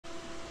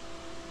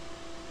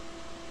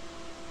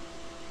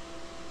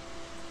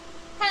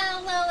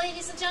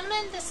ladies and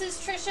gentlemen. This is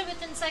Trisha with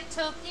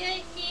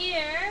Insectopia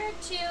here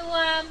to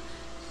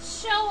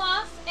show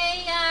off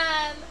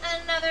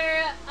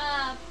another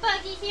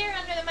buggy here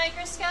under the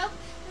microscope.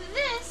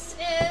 This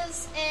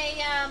is a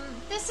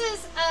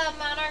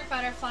monarch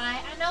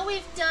butterfly. I know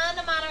we've done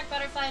a monarch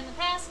butterfly in the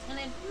past, and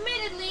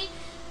admittedly,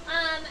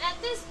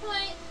 at this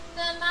point,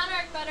 the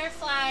monarch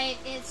butterfly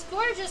is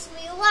gorgeous.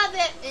 We love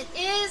it. It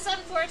is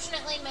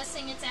unfortunately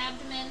missing its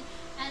abdomen,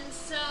 and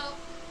so,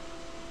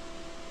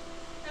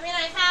 I mean,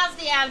 I have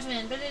the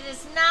abdomen, but it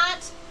is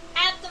not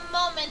at the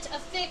moment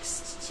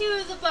affixed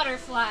to the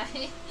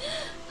butterfly.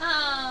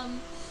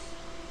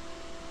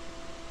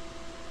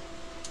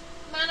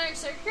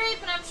 Monarchs are great,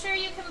 but I'm sure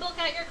you can bulk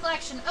out your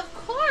collection. Of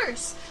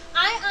course!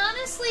 I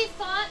honestly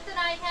thought that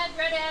I had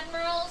red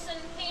admirals and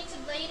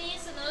painted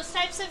ladies and those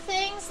types of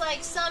things,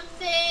 like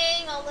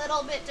something a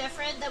little bit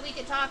different that we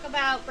could talk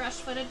about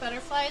brush-footed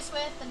butterflies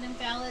with and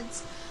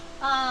nymphalids.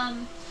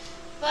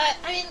 But,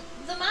 I mean,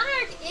 the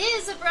monarch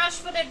is a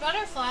brush-footed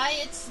butterfly.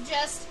 It's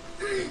just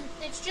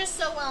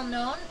so well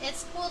known.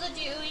 It's cool to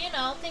do, you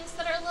know, things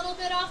that are a little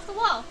bit off the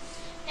wall.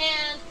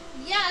 And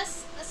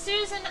yes,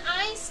 Susan,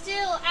 I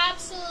still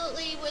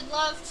absolutely would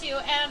love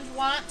to and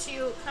want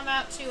to come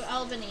out to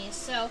Albany.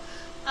 So,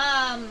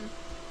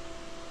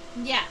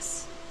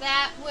 yes,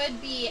 that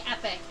would be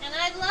epic. And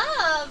I'd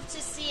love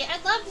to see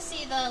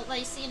the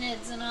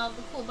lycaenids and all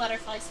the cool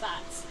butterfly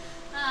spots.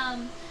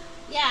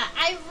 Yeah,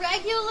 I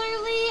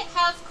regularly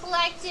have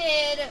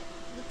collected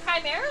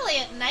primarily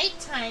at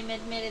nighttime,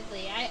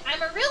 admittedly.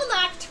 I'm a real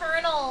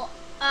nocturnal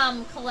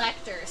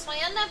collector, so I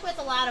end up with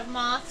a lot of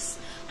moths.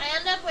 I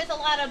end up with a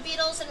lot of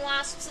beetles and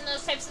wasps and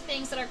those types of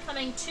things that are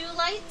coming to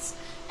lights,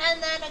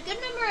 and then a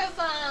good number of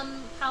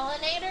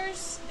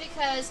pollinators,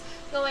 because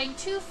going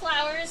to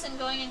flowers and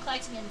going and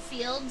collecting in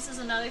fields is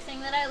another thing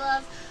that I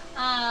love.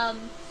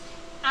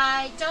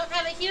 I don't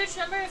have a huge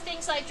number of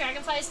things like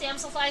dragonflies,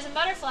 damselflies, and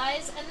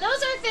butterflies, and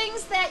those are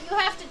things that you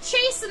have to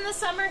chase in the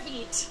summer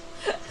heat.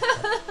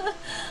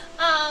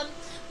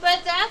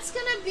 But that's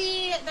gonna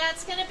be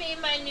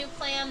my new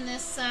plan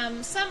this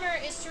summer,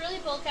 is to really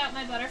bulk out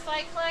my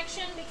butterfly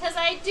collection, because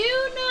I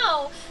do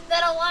know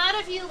that a lot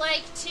of you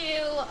like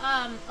to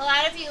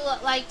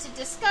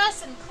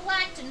discuss and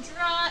collect and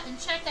draw and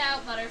check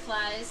out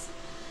butterflies.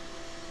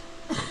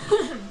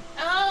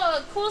 Oh,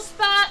 a cool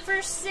spot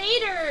for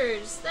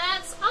satyrs.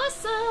 That's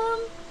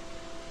awesome.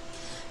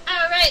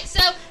 Alright,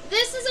 so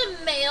this is a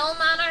male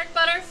monarch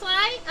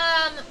butterfly.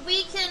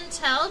 We can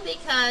tell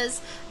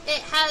because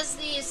it has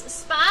these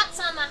spots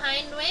on the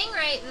hind wing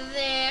right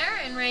there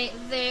and right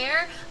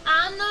there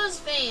on those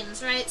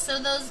veins, right? So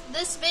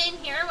this vein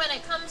here, when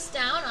it comes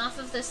down off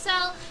of the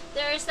cell,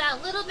 there's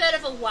that little bit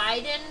of a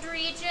widened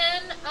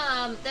region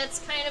that's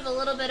kind of a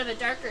little bit of a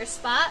darker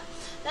spot.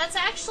 That's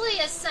actually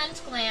a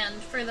scent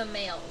gland for the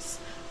males.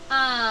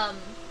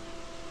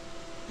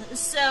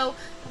 So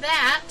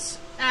that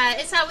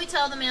is how we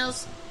tell the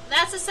males.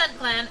 That's a scent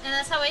gland, and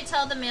that's how we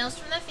tell the males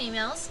from the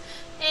females.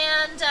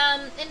 And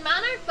in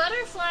monarch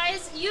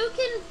butterflies, you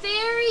can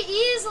very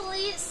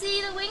easily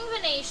see the wing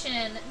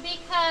venation,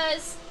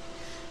 because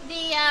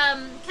the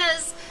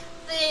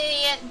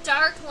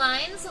dark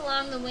lines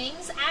along the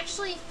wings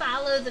actually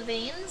follow the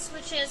veins,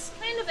 which is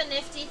kind of a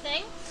nifty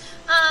thing.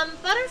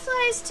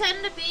 Butterflies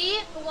tend to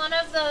be one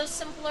of those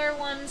simpler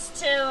ones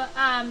to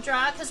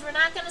draw, because we're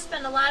not going to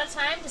spend a lot of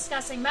time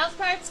discussing mouth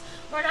parts.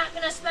 We're not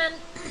going to spend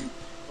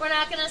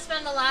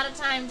a lot of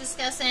time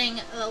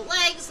discussing the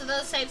legs or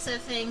those types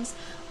of things.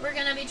 We're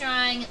going to be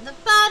drawing the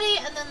body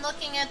and then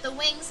looking at the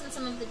wings and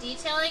some of the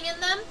detailing in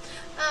them.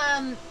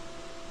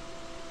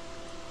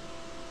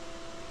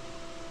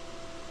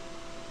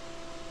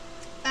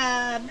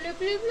 Bloop,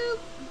 bloop, bloop.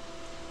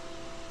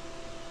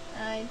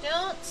 I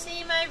don't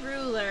see my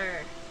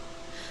ruler.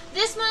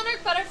 This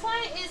monarch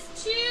butterfly is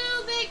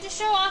too big to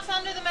show off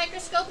under the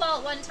microscope all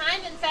at one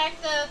time. In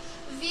fact, the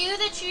view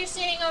that you're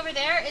seeing over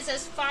there is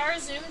as far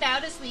zoomed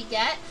out as we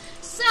get.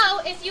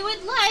 So, if you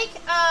would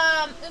like,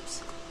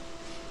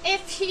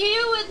 if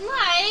you would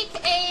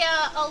like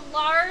a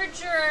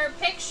larger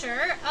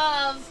picture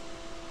of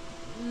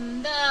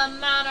the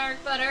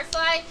monarch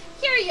butterfly,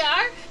 here you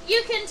are.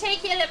 You can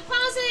take it and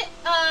pause it.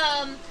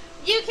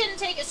 You can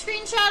take a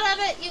screenshot of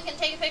it. You can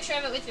take a picture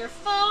of it with your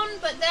phone,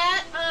 but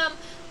that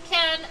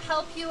can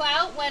help you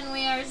out when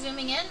we are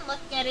zooming in,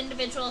 looking at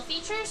individual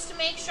features to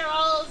make sure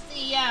all of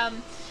the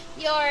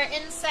your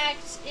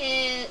insect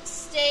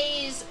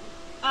stays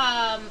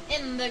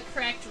in the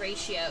correct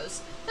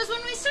ratios. Because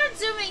when we start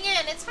zooming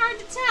in, it's hard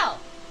to tell.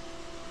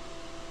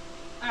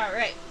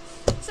 Alright,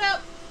 so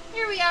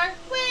here we are,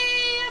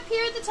 way up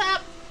here at the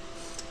top.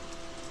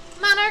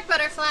 Monarch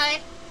butterfly.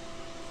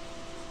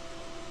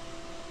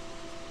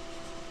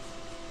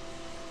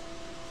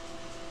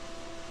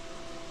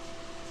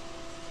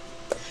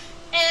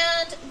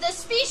 And the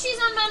species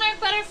on monarch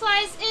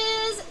butterflies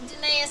is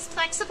Danaus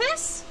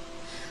plexippus.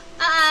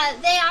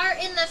 They are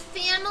in the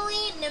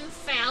family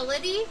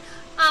Nymphalidae,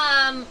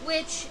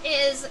 which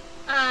is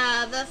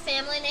the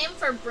family name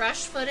for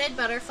brush-footed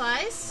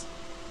butterflies.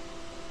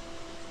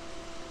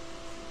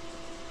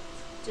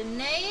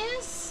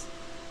 Danaus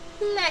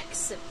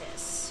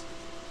plexippus.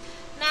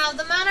 Now,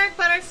 the monarch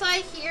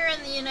butterfly here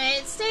in the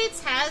United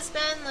States has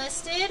been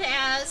listed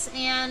as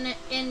an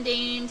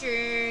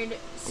endangered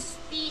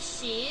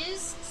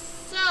species,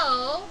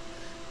 so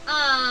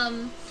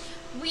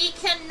we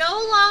can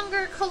no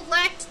longer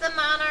collect the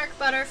monarch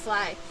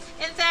butterfly.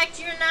 In fact,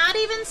 you're not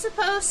even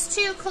supposed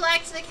to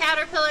collect the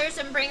caterpillars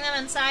and bring them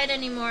inside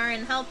anymore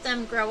and help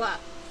them grow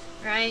up,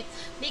 right?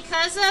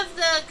 Because of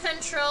the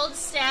controlled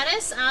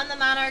status on the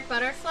monarch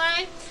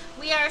butterfly,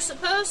 we are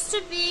supposed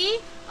to be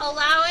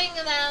allowing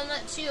them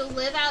to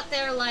live out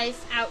their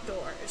life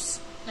outdoors.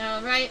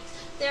 All right?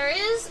 There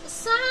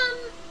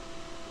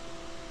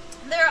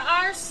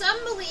are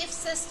some belief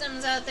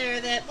systems out there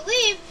that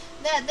believe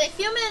that the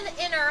human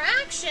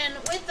interaction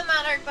with the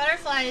monarch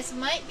butterflies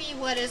might be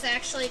what is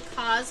actually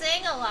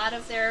causing a lot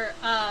of their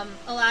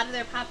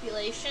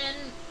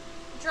population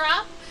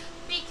drop,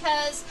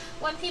 because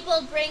when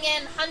people bring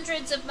in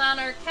hundreds of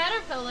monarch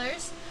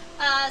caterpillars,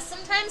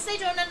 sometimes they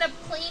don't end up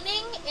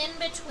cleaning in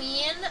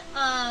between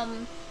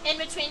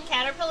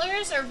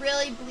caterpillars or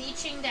really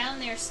bleaching down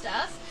their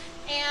stuff.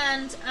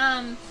 And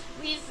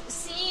we've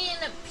seen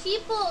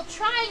people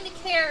trying to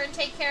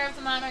take care of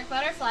the monarch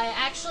butterfly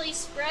actually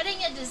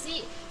spreading a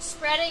disease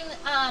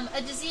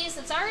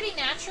that's already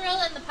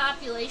natural in the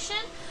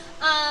population.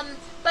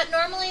 But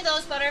normally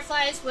those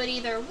butterflies would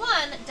either, 1,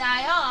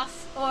 die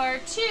off, or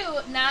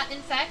 2, not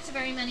infect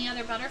very many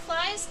other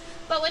butterflies.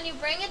 But when you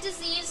bring a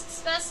diseased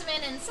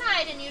specimen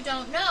inside and you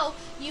don't know,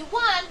 you,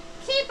 1,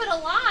 keep it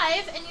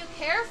alive and you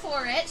care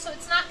for it so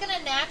it's not going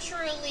to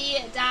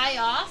naturally die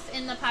off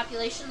in the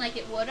population like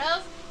it would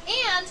have.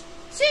 And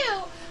 2,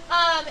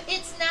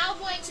 it's now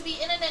going to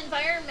be in an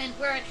environment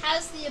where it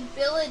has the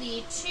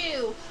ability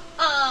to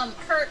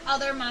hurt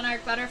other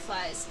monarch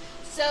butterflies.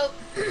 So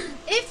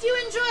if you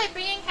enjoy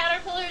bringing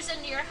caterpillars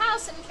into your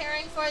house and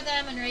caring for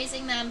them and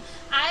raising them,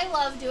 I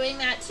love doing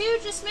that too.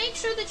 Just make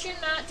sure that you're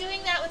not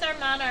doing that with our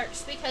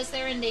monarchs, because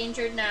they're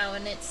endangered now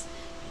and it's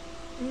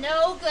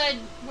no good.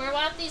 We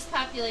want these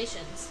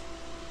populations.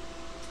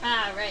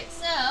 Alright,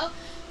 so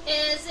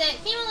is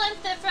it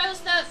hemolymph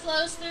that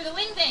flows through the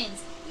wing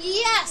veins?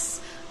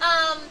 Yes!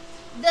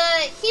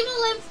 The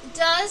hemolymph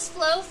does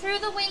flow through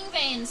the wing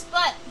veins,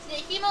 but the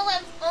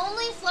hemolymph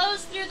only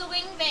flows through the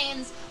wing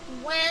veins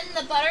when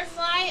the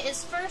butterfly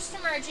is first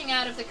emerging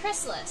out of the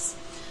chrysalis.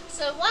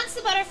 So once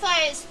the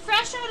butterfly is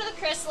fresh out of the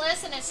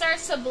chrysalis and it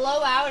starts to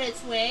blow out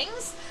its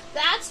wings,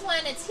 that's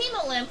when its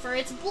hemolymph, or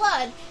its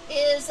blood,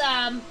 is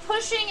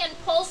pushing and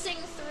pulsing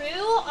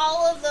through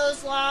all of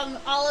those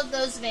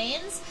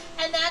veins,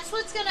 and that's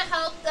what's going to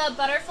help the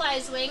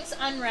butterfly's wings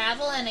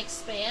unravel and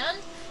expand.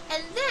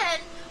 And then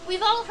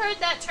we've all heard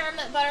that term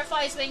that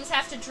butterflies' wings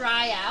have to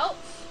dry out.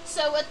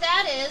 So what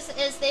that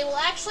is they will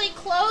actually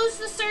close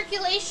the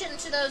circulation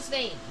to those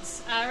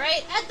veins, all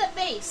right, at the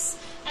base.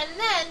 And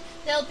then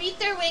they'll beat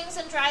their wings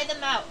and dry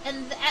them out.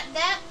 And at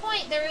that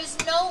point, there is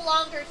no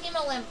longer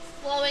hemolymph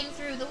flowing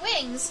through the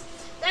wings.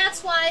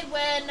 That's why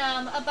when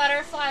a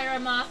butterfly or a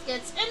moth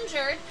gets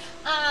injured,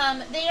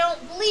 they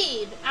don't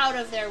bleed out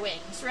of their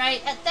wings,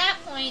 right? At that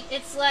point,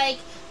 it's like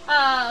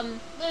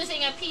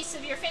losing a piece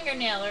of your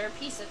fingernail or a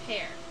piece of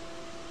hair.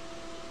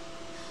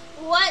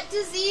 What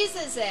disease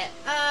is it?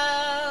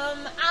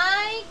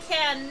 I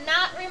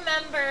cannot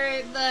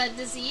remember the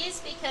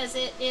disease because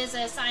it is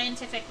a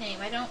scientific name.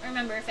 I don't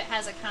remember if it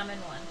has a common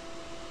one.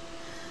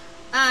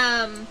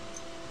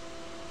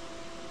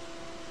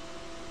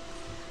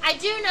 I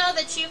do know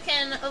that you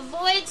can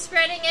avoid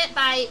spreading it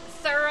by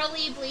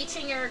thoroughly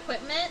bleaching your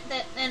equipment,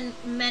 and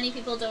many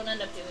people don't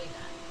end up doing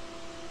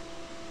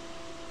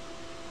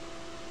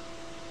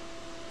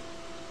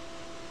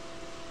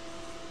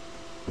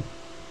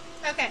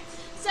that. Okay.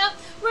 So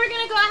we're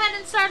going to go ahead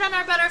and start on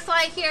our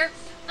butterfly here.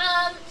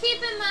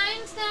 Keep in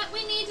mind that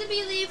we need to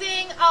be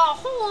leaving a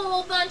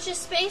whole bunch of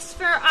space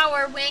for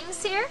our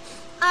wings here.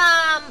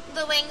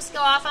 The wings go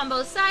off on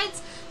both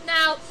sides.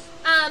 Now,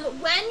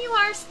 when you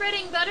are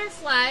spreading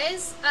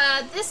butterflies,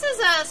 this is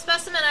a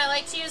specimen I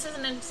like to use as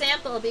an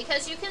example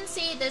because you can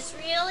see this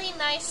really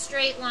nice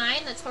straight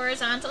line that's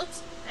horizontal.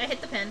 Oops, I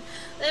hit the pin.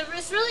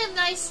 This really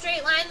nice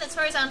straight line that's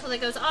horizontal that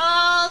goes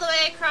all the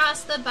way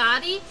across the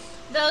body.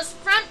 Those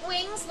front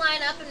wings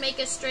line up and make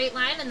a straight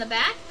line in the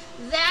back.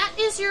 That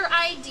is your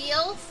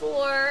ideal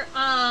for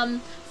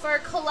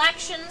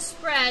collection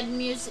spread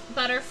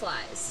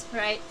butterflies,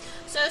 right?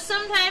 So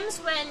sometimes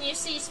when you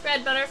see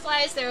spread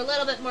butterflies, they're a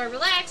little bit more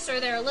relaxed or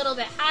they're a little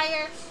bit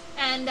higher,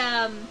 and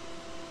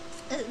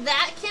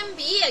that can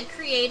be a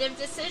creative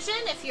decision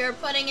if you're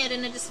putting it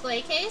in a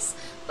display case.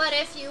 But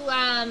if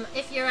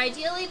you're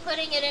ideally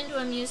putting it into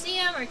a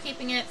museum or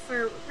keeping it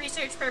for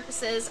research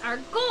purposes, our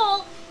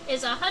goal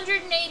is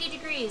 180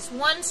 degrees,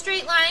 one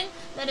straight line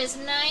that is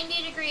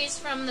 90 degrees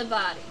from the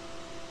body.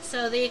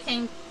 So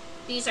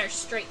these are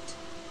straight.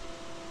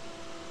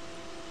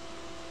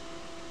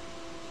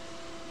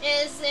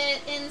 Is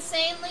it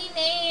insanely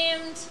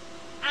named?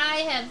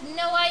 I have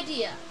no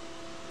idea.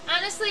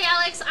 Honestly,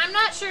 Alex, I'm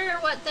not sure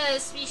what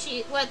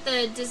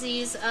the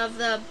disease of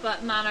the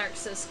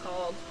monarchs is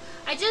called.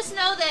 I just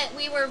know that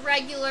we were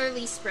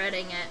regularly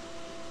spreading it.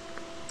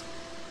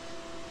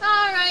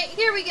 Alright,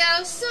 here we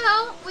go. So,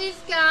 we've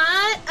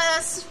got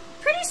a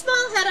pretty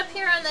small head up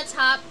here on the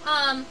top.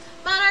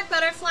 Monarch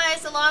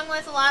butterflies, along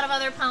with a lot of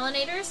other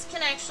pollinators,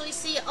 can actually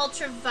see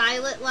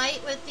ultraviolet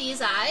light with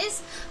these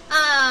eyes.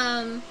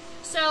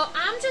 So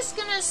I'm just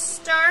going to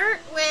start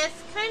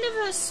with kind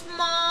of a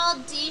small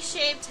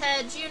D-shaped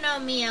head. You know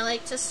me, I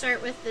like to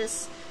start with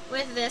this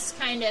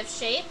kind of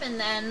shape and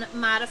then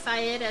modify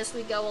it as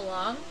we go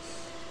along.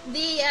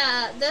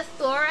 The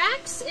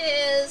thorax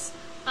is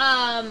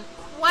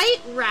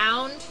quite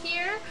round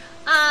here.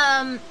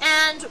 And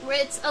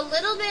it's a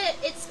little bit,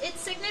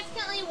 it's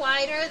significantly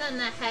wider than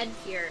the head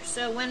here.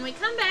 So when we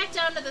come back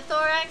down to the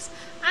thorax,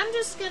 I'm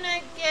just going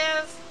to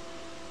give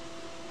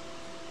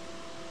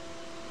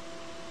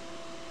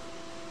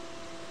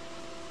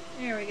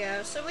there we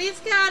go. So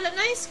we've got a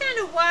nice kind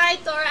of wide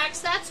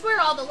thorax. That's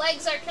where all the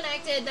legs are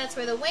connected. That's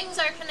where the wings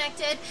are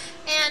connected.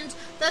 And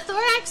the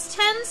thorax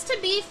tends to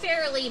be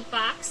fairly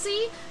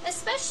boxy,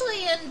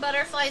 especially in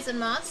butterflies and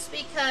moths,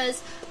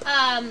 because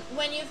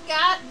when you've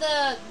got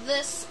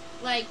this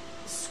like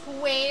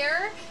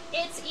square,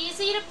 it's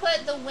easy to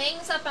put the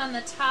wings up on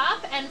the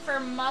top, and for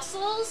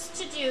mussels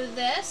to do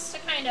this, to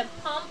kind of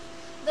pump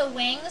the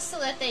wings so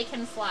that they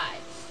can fly.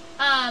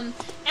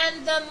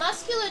 And the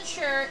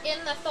musculature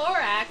in the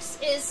thorax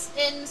is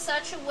in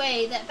such a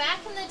way that back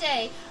in the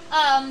day,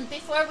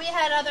 before we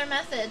had other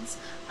methods,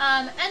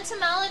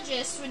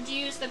 entomologists would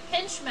use the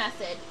pinch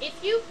method.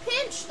 If you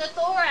pinch the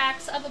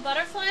thorax of a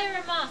butterfly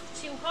or a moth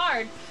too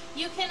hard,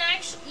 you can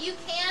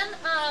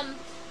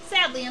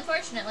sadly,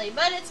 unfortunately,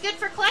 but it's good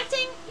for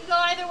collecting. You go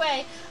either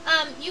way.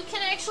 You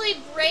can actually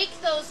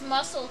break those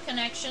muscle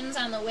connections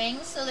on the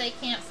wings so they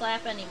can't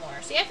flap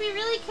anymore. So you have to be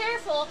really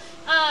careful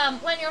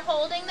when you're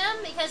holding them,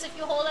 because if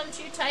you hold them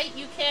too tight,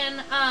 you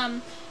can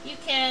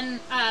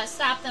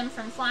stop them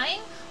from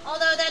flying.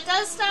 Although that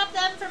does stop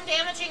them from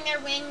damaging their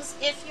wings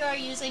if you're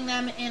using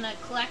them in a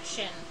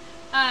collection.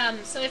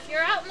 So if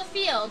you're out in the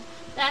field,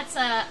 that's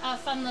a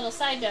fun little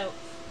side note.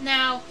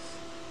 Now,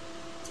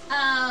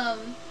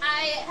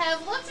 I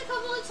have looked a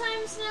couple of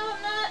times now,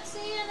 I'm not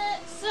seeing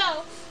it,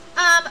 so,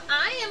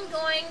 I am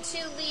going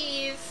to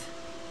leave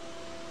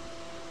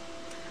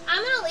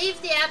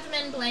the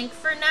abdomen blank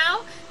for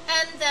now,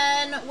 and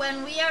then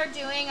when we are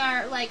doing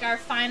our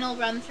final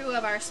run through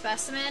of our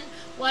specimen,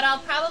 what I'll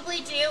probably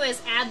do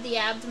is add the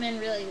abdomen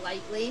really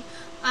lightly,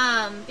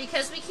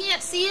 because we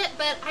can't see it,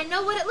 but I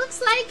know what it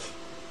looks like.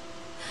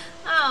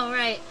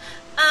 Alright,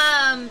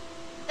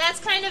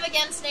 that's kind of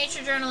against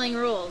nature journaling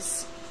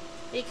rules,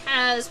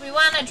 because we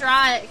want to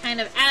draw it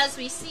kind of as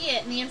we see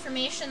it and the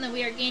information that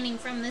we are gaining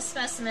from this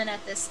specimen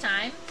at this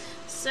time.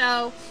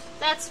 So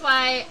that's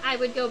why I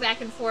would go back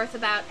and forth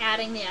about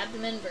adding the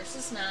abdomen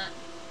versus not.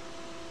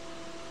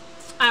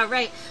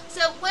 Alright,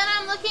 so when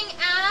I'm looking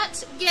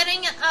at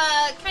getting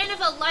kind of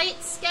a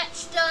light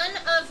sketch done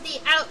of the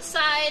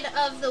outside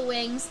of the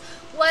wings,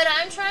 what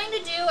I'm trying to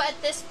do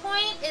at this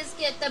point is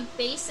get the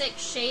basic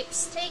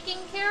shapes taken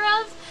care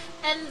of.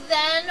 And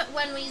then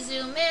when we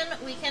zoom in,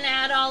 we can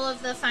add all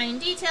of the fine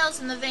details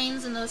and the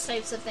veins and those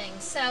types of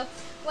things. So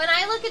when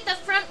I look at the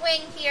front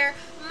wing here,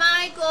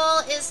 my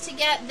goal is to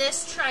get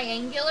this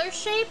triangular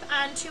shape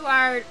onto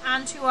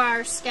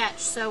our sketch.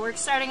 So we're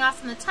starting off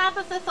from the top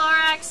of the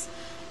thorax,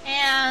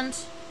 and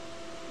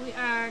we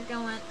are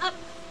going up.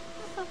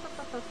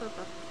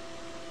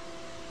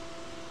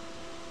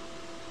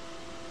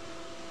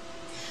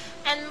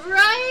 And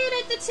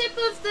right at the tip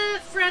of the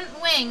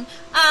front wing,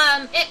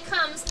 it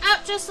comes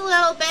out just a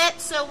little bit.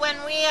 So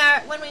when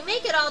we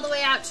make it all the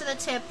way out to the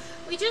tip,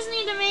 we just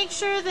need to make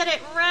sure that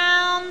it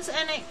rounds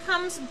and it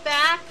comes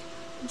back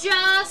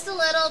just a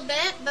little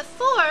bit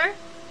before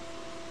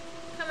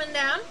coming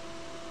down.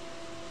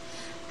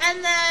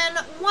 And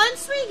then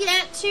once we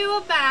get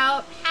to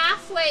about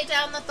halfway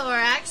down the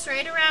thorax,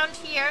 right around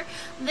here,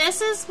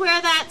 this is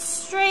where that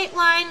straight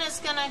line is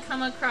going to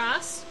come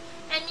across.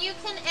 And you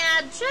can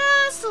add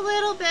just a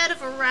little bit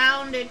of a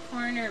rounded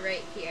corner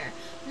right here.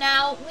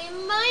 Now, we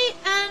might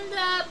end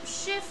up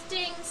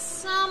shifting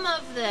some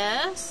of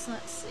this.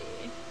 Let's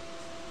see.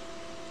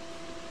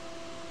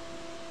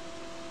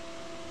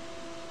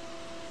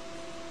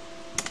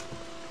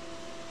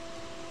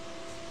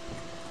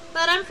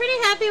 But I'm pretty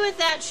happy with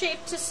that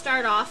shape to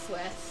start off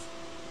with.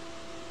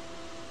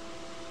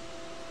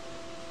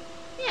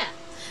 Yeah.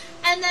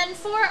 And then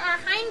for our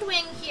hind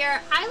wing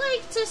here, I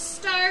like to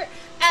start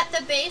at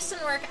the base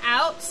and work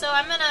out. So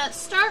I'm going to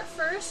start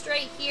first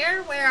right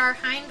here where our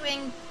hind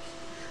wing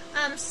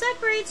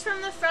separates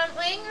from the front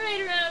wing,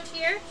 right around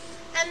here.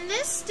 And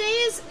this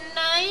stays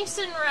nice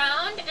and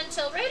round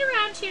until right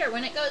around here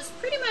when it goes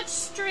pretty much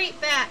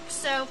straight back.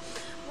 So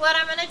what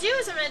I'm going to do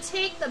is I'm going to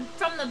take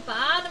from the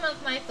bottom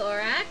of my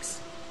thorax,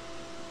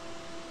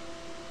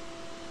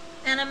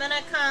 and I'm going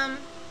to come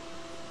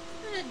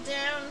kind of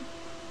down.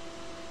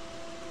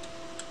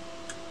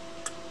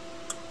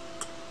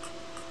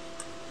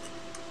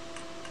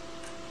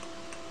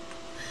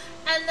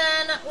 And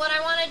then what I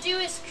want to do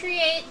is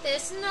create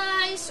this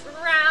nice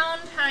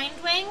round hind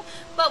wing,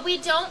 but we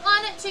don't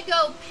want it to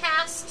go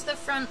past the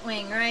front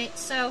wing, right?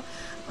 So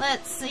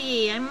Let's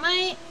see, I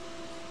might...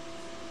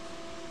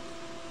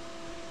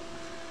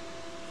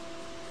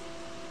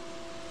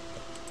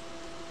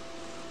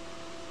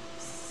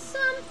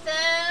 something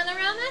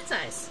around that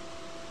size.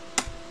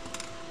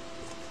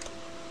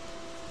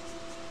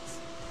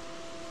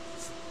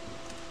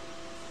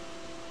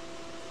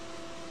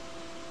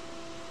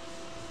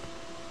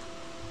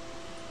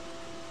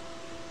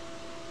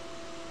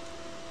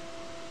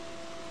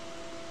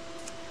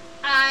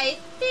 I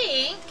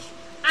think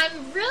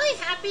I'm really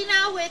happy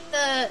now with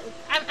the,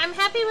 I'm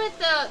happy with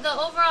the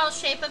overall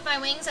shape of my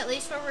wings, at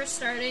least where we're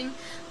starting.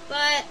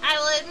 But I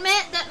will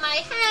admit that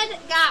my head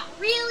got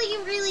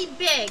really, really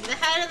big. The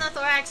head and the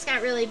thorax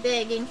got really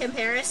big in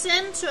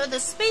comparison to the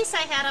space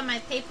I had on my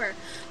paper.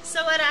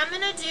 So what I'm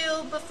going to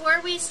do before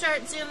we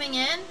start zooming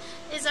in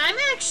is I'm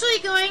actually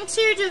going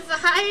to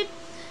divide,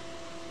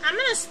 I'm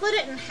going to split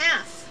it in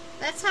half.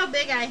 That's how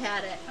big I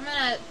had it. I'm going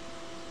to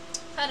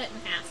cut it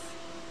in half.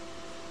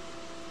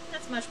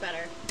 That's much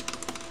better.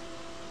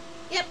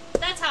 Yep,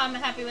 that's how I'm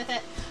happy with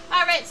it.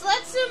 Alright, so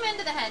let's zoom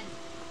into the head.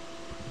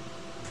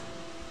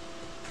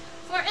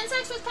 For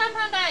insects with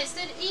compound eyes,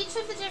 did each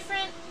of the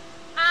different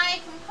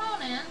eye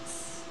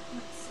components,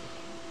 let's see.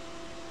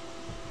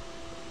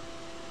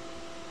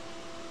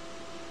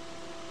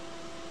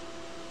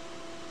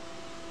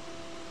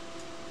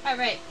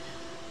 Alright.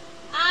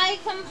 Eye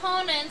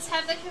components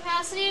have the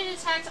capacity to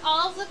detect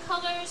all of the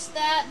colors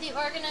that the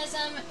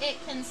organism it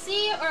can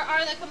see, or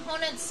are the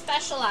components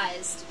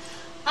specialized?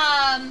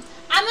 I'm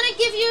going to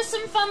give you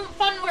some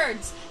fun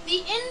words. The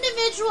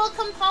individual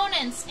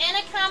components in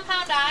a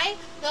compound eye,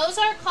 those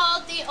are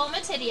called the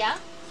ommatidia.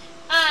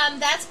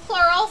 That's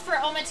plural for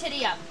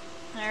ommatidium.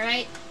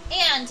 Alright?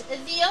 And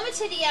the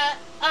ommatidia,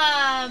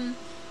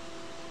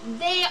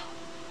 they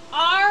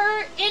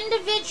are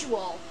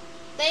individual.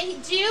 They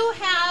do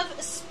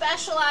have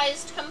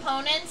specialized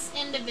components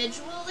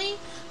individually.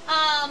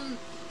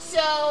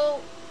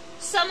 So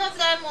some of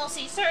them will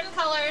see certain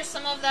colors,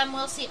 some of them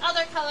will see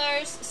other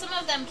colors, some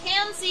of them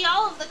can see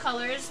all of the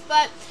colors,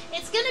 but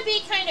it's going to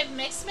be kind of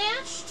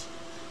mixed-matched.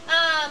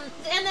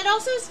 And it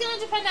also is going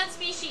to depend on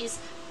species.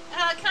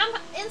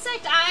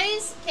 Insect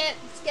eyes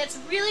gets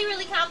really,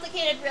 really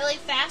complicated really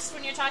fast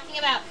when you're talking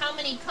about how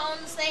many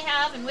cones they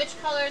have and which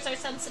colors are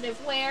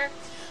sensitive where.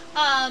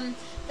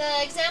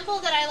 The example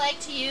that I like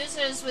to use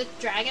is with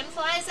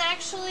dragonflies,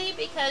 actually,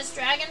 because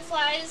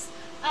dragonflies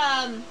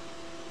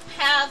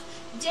have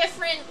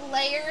different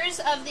layers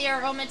of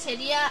their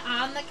ommatidia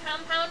on the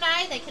compound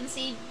eye. They can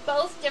see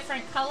both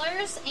different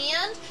colors,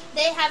 and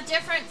they have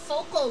different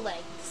focal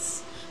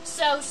lengths.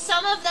 So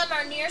some of them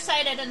are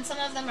nearsighted and some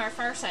of them are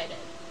farsighted.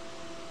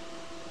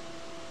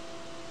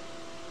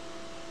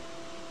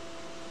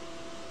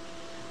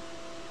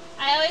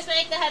 I always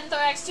make the head and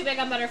thorax too big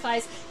on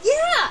butterflies.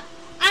 Yeah!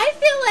 I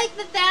feel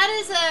like that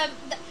is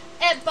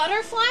at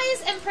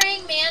butterflies and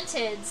praying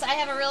mantids, I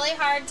have a really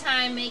hard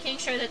time making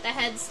sure that the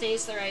head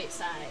stays the right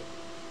side.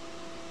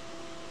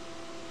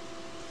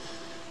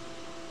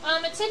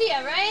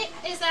 Ommatidia, right?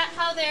 Is that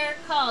how they're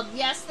called?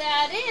 Yes,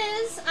 that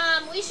is.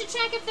 We should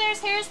check if there's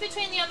hairs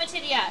between the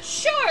ommatidia.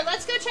 Sure,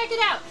 let's go check it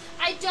out.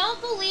 I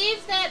don't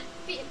believe that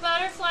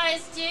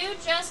butterflies do,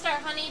 just our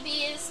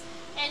honeybees.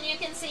 And you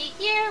can see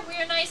here,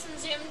 we're nice and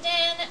zoomed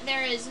in.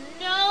 There is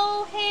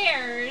no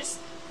hairs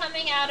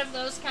coming out of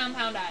those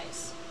compound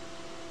eyes.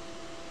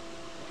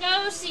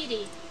 No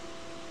CD.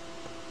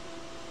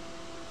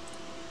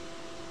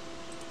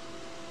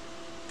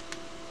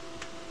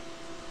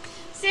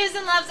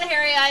 Susan loves a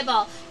hairy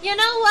eyeball. You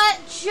know what?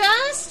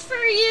 Just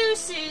for you,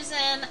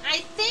 Susan, I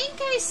think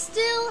I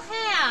still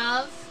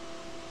have...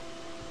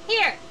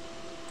 Here.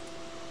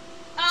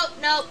 Oh,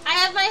 no. I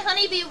have my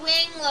honeybee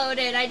wing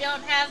loaded. I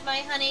don't have my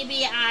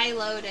honeybee eye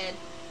loaded.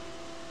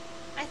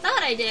 I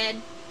thought I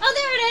did. Oh,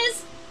 there it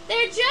is.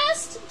 They're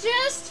just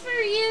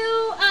for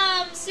you,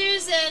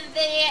 Susan, the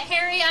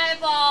hairy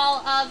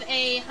eyeball of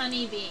a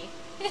honeybee.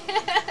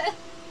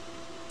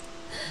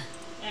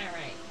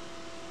 Alright.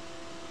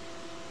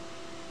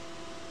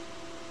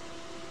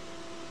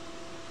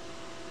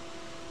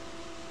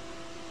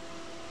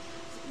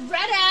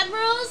 Red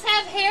admirals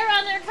have hair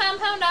on their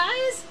compound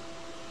eyes?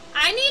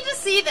 I need to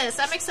see this.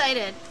 I'm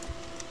excited.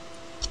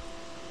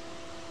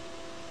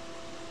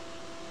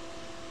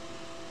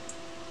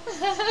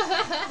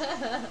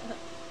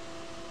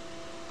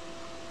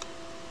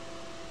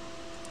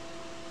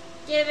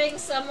 Giving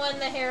someone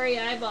the hairy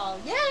eyeball.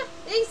 Yeah,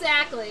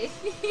 exactly.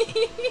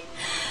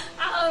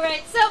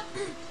 Alright, so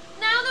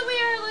now that we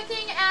are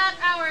looking at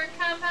our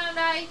compound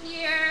eye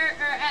here,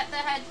 or at the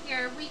head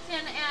here, we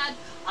can add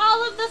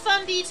all of the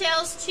fun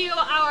details to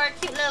our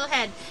cute little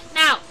head.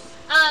 Now,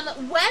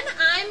 when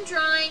I'm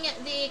drawing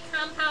the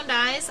compound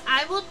eyes,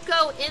 I will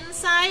go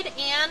inside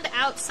and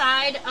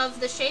outside of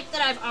the shape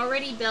that I've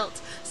already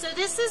built. So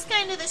this is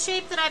kind of the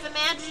shape that I've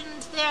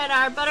imagined that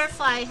our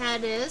butterfly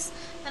head is,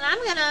 and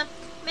I'm going to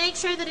make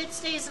sure that it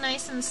stays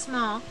nice and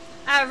small.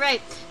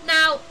 Alright,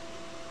 now,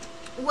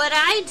 what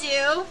I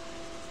do,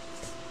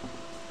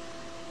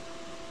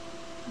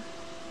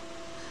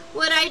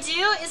 what I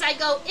do is I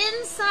go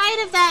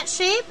inside of that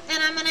shape,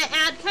 and I'm going to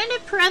add kind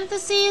of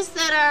parentheses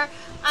that are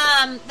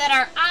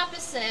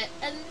opposite,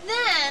 and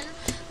then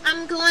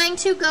I'm going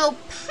to go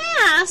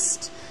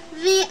past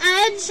the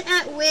edge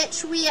at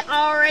which we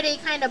already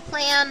kind of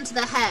planned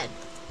the head.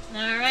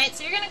 All right,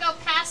 so you're going to go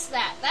past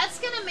that. That's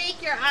going to make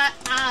your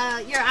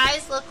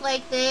eyes look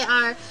like they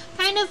are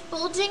kind of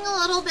bulging a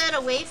little bit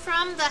away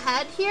from the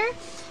head here,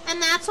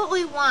 and that's what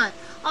we want.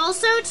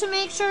 Also, to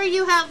make sure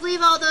you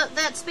leave all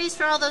that space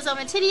for all those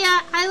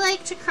ommatidia, I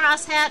like to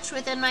cross hatch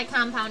within my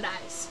compound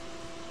eyes.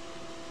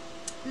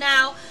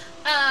 Now,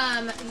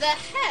 the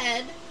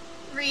head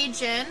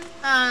region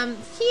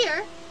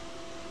here,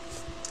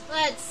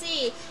 let's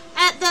see.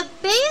 At the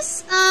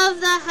base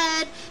of the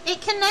head, it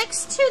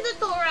connects to the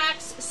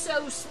thorax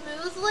so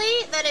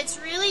smoothly that it's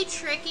really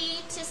tricky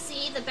to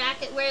see the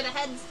back at where the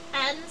head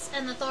ends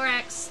and the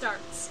thorax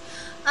starts.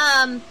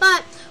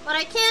 But what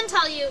I can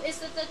tell you is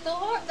that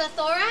the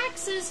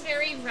thorax is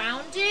very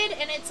rounded,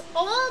 and it's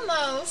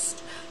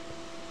almost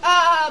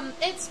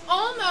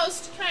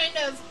kind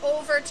of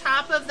over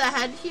top of the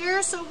head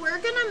here. So we're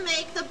gonna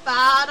make the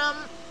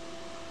bottom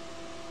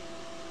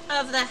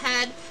of the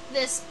head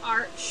this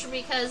arch,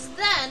 because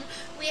then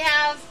we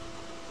have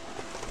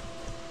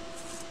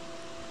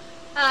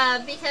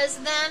because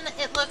then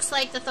it looks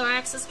like the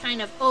thorax is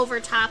kind of over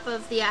top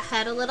of the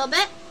head a little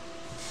bit.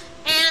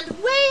 And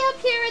way up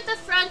here at the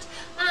front,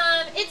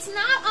 it's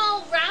not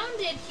all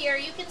rounded here.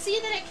 You can see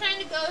that it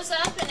kind of goes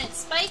up and it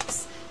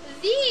spikes.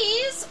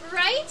 These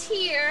right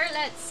here,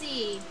 let's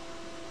see,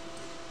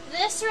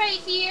 this right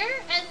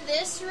here and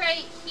this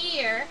right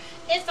here,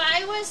 if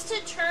I was to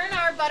turn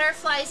our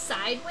butterfly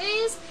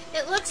sideways,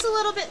 it looks a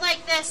little bit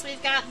like this.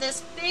 We've got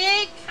this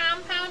big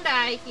compound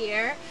eye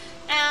here,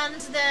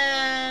 and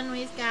then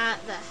we've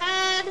got the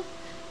head,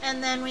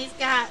 and then we've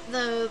got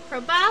the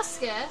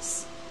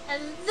proboscis,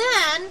 and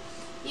then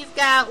you've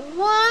got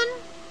 1,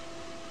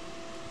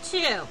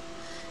 2.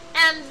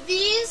 And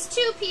these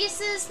two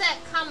pieces that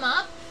come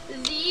up,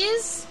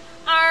 these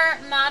are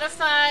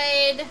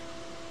modified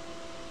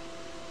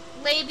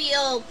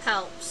labial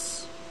palps.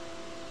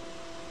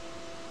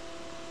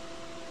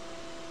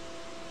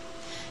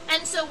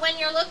 And so when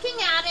you're looking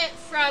at it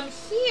from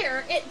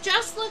here, it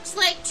just looks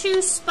like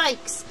 2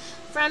 spikes.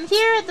 From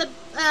here at the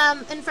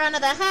in front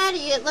of the head,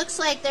 it looks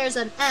like there's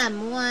an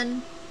M.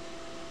 1,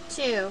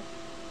 2.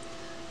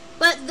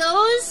 But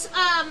those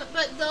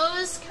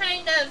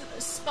kind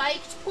of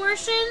spiked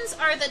portions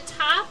are the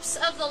tops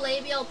of the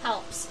labial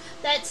palps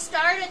that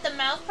start at the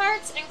mouth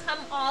parts and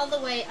come all the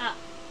way up.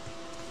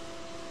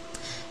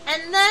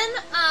 And then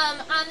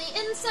on the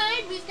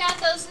inside, we've got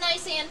those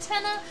nice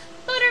antennae.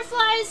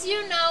 Butterflies,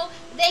 you know,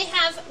 they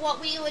have what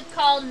we would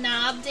call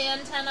knobbed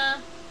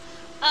antenna.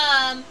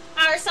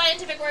 Our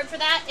scientific word for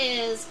that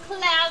is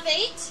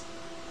clavate.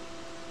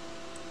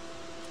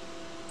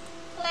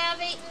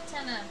 Clavate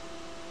antenna.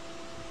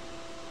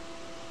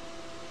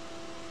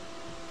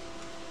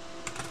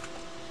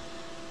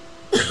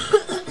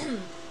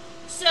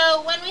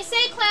 So when we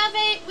say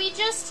clavate,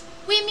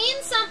 we mean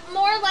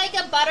more like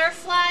a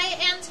butterfly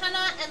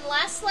antenna and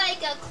less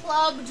like a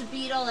clubbed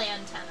beetle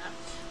antenna.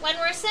 When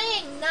we're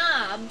saying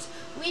knobbed,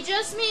 we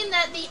just mean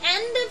that the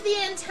end of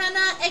the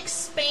antenna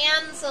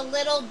expands a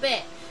little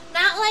bit.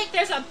 Not like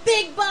there's a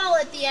big ball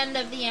at the end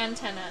of the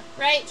antenna,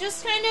 right?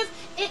 Just kind of,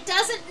 it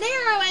doesn't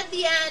narrow at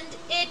the end,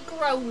 it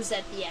grows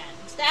at the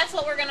end. That's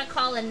what we're going to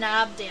call a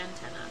knobbed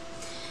antenna.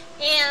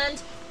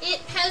 And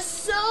it has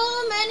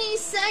so many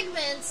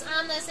segments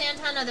on this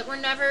antenna that we're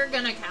never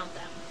going to count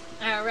them.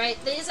 All right,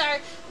 these are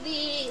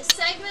the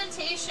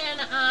segmentation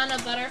on a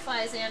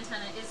butterfly's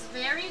antenna is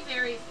very,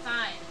 very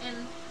fine.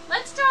 And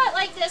let's draw it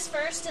like this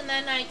first, and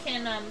then I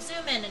can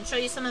zoom in and show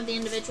you some of the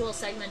individual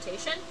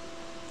segmentation.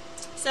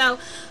 So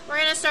we're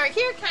going to start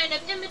here, kind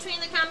of in between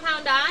the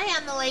compound eye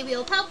and the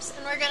labial palps,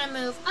 and we're going to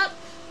move up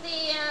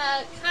the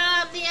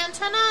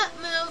antenna,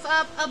 move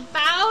up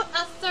about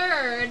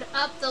 1/3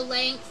 up the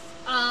length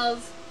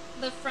of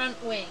the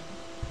front wing.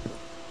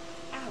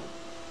 Ow.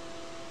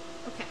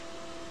 Okay.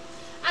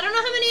 I don't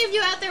know how many of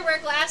you out there wear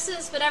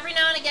glasses, but every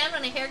now and again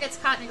when a hair gets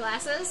caught in your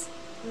glasses,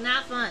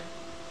 not fun.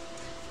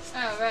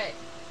 All right.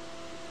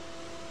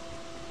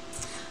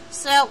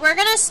 So we're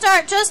going to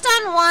start just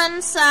on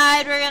one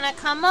side. We're going to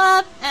come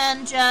up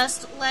and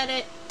just let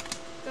it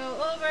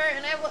go over.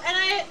 And I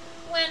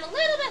went a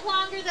little bit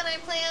longer than I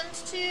planned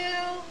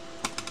to,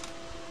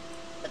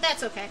 but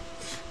that's okay.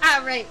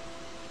 All right.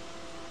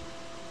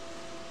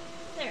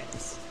 There it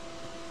is.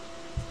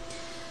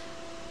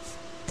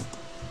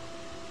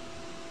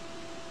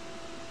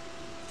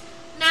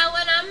 Now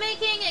when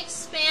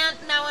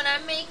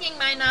I'm making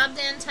my knobbed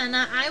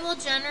antenna, I will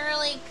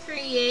generally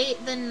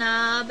create the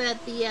knob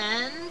at the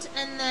end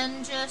and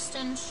then just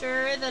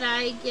ensure that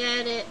I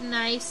get it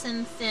nice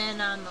and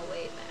thin on the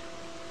way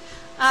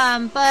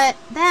back. But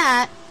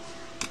that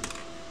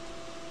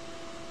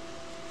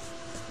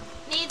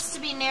needs to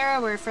be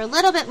narrower for a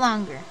little bit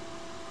longer.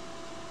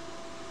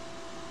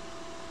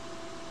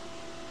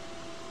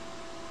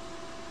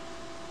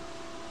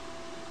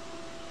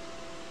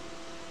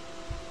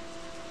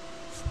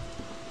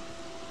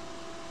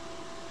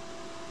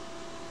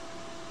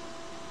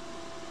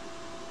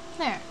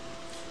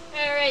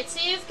 Alright,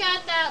 so you've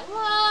got that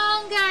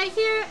long guy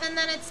here, and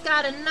then it's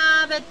got a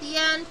knob at the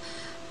end.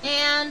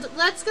 And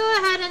let's go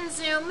ahead and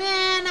zoom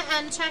in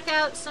and check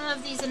out some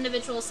of these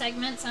individual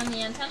segments on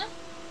the antenna.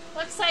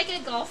 Looks like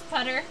a golf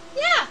putter.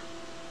 Yeah,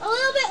 a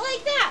little bit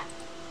like that.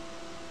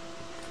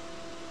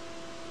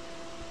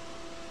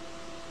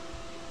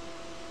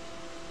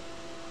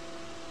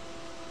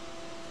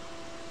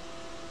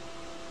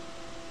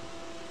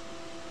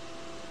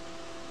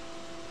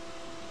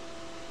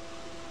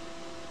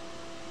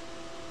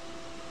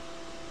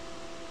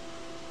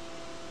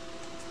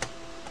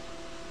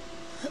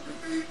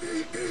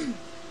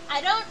 I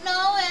don't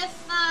know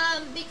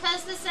if,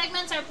 because the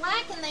segments are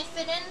black and they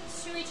fit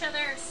into each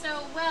other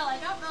so well, I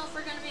don't know if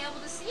we're going to be able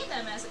to see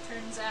them, as it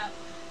turns out.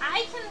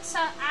 I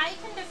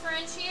can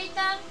differentiate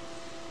them.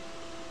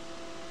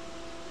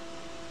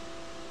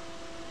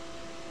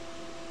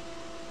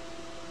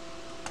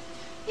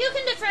 You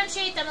can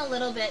differentiate them a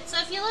little bit. So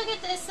if you look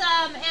at this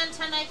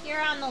antenna here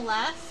on the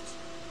left,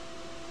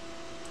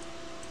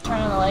 turn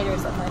on the light or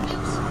something.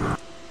 Oops.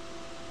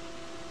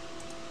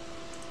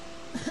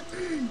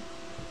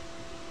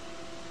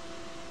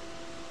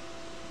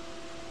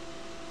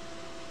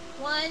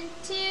 1,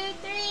 2,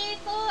 3,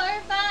 4,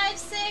 5,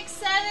 6,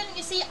 7.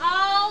 You see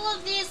all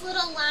of these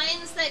little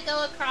lines that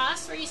go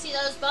across where you see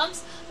those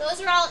bumps?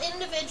 Those are all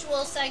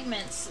individual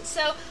segments.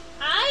 So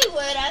I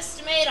would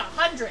estimate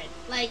 100.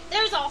 Like,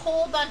 there's a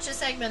whole bunch of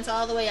segments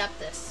all the way up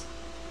this.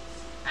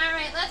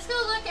 Alright, let's go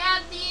look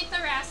at the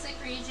thoracic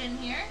region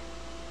here.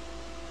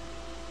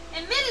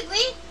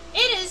 Admittedly,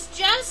 it is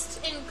just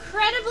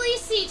incredibly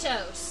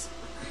setose.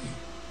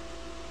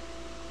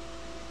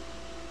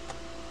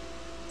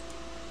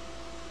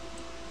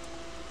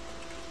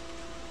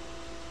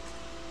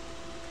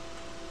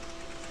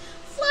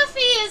 Fluffy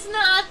is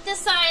not the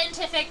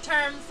scientific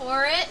term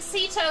for it.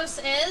 Setose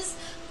is,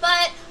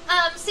 but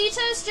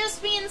setose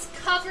just means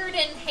covered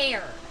in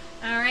hair.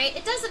 Alright?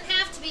 It doesn't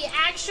have to be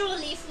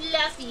actually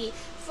fluffy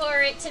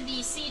for it to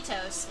be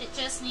setose. It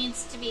just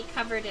needs to be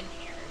covered in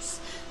hairs.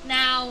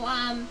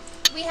 Now,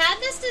 we had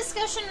this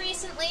discussion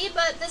recently,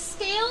 but the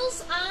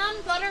scales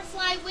on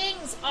butterfly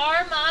wings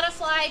are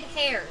modified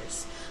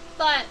hairs.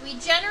 But we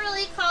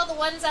generally call the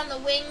ones on the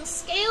wings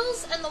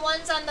scales and the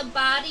ones on the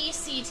body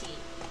setae.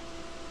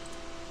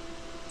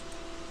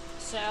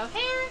 So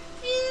hair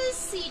is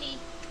setae.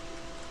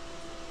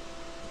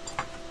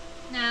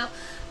 Now,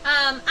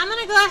 I'm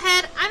going to go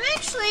ahead.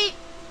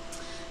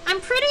 I'm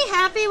pretty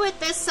happy with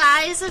the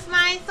size of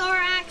my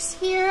thorax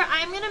here.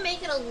 I'm going to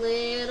make it a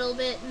little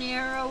bit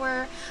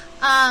narrower.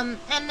 And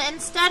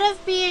instead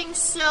of being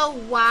so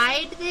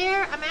wide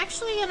there, I'm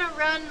actually going to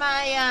run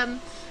my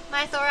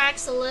my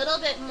thorax a little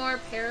bit more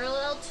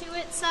parallel to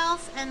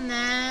itself and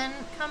then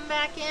come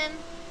back in.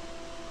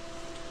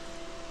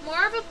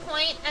 More of a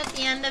point at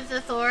the end of the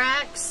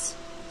thorax.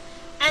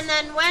 And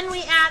then when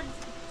we add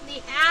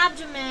the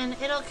abdomen,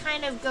 it'll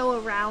kind of go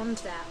around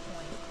that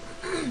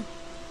point.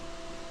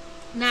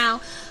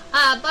 Now,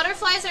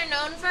 butterflies are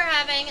known for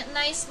having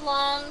nice,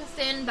 long,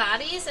 thin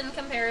bodies in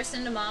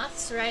comparison to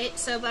moths, right?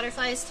 So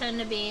butterflies tend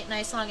to be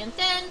nice, long, and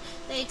thin.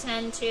 They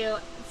tend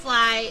to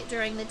fly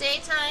during the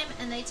daytime,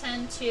 and they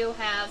tend to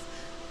have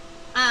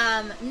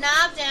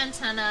knobbed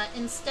antenna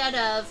instead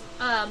of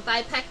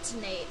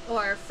bipectinate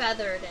or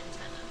feathered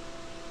antenna.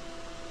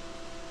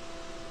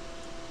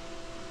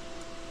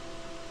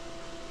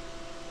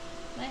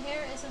 My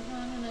hair isn't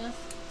long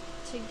enough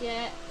to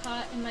get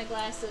caught in my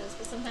glasses,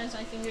 but sometimes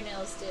my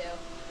fingernails do.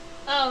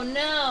 Oh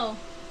no!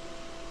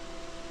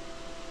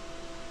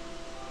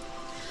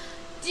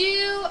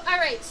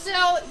 Alright,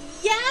 so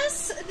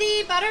yes,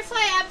 the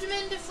butterfly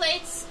abdomen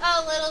deflates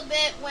a little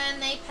bit when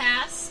they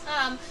pass.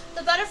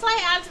 The butterfly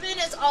abdomen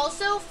is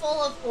also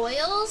full of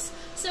oils,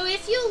 so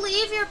if you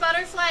leave your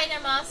butterfly and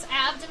your moth's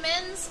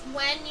abdomens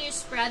when you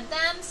spread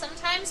them,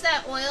 sometimes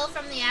that oil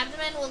from the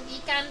abdomen will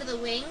leak onto the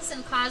wings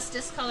and cause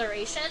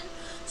discoloration.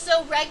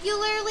 So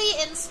regularly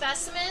in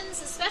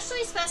specimens,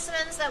 especially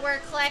specimens that were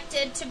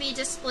collected to be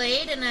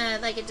displayed in a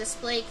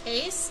display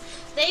case,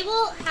 they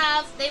won't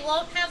have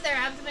their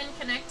abdomen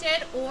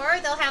connected, or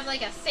they'll have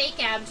like a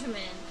fake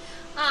abdomen,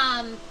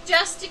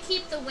 just to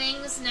keep the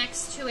wings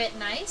next to it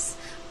nice.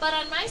 But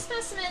on my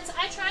specimens,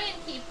 I try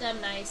and keep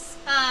them nice.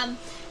 And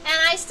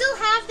I still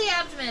have the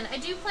abdomen. I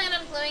do plan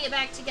on gluing it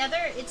back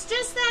together. It's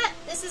just that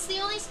this is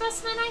the only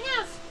specimen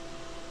I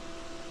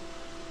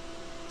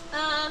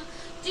have.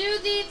 Do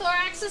the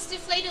thoraxes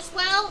deflate as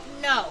well?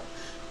 No.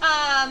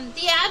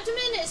 The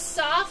abdomen is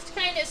soft,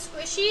 kind of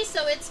squishy,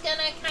 so it's going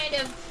to kind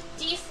of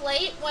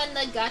deflate when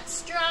the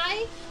gut's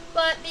dry.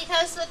 But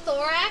because the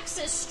thorax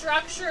is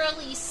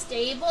structurally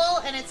stable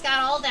and it's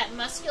got all that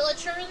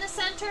musculature in the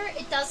center,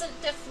 it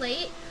doesn't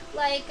deflate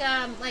like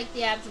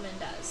the abdomen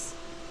does.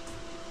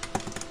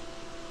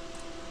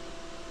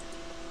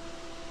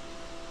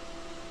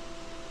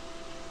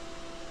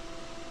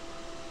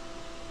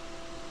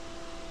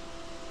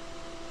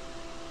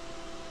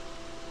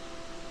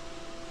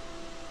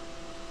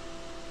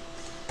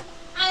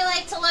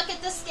 to look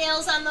at the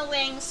scales on the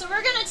wings. So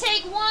we're going to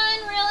take one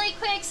really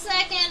quick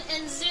second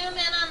and zoom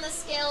in on the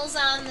scales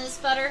on this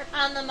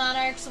on the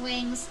Monarch's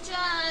wings,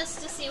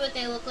 just to see what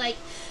they look like.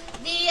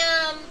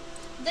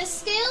 The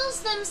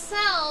scales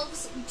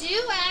themselves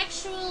do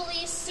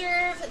actually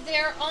serve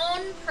their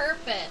own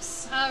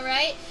purpose, all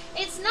right?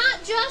 It's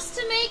not just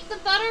to make the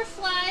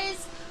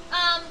butterflies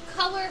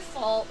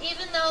colorful,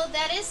 even though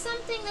that is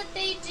something that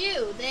they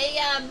do. They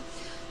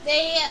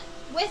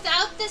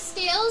without the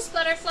scales,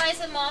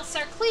 butterflies and moths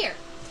are clear.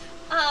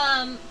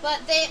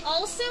 But they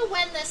also,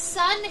 when the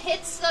sun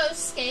hits those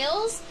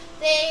scales,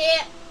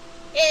 it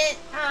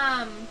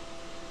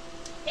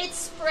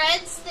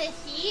spreads the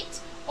heat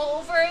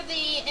over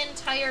the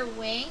entire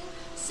wing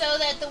so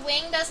that the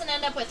wing doesn't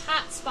end up with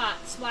hot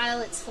spots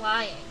while it's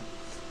flying.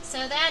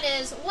 So that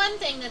is one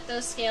thing that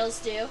those scales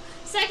do.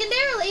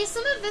 Secondarily,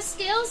 some of the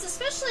scales,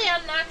 especially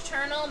on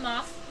nocturnal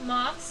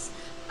moths,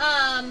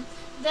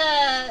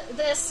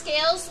 the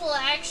scales will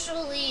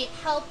actually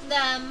help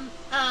them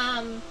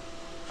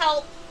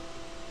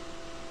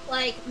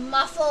like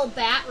muffle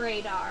bat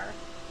radar,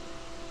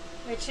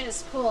 which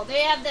is cool.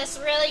 They have this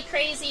really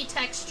crazy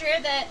texture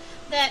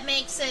that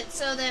makes it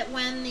so that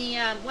when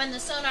the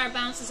sonar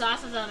bounces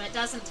off of them, it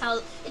doesn't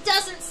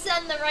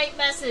send the right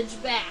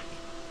message back.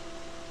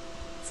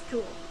 It's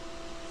cool.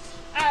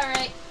 All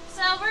right,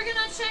 so we're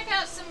gonna check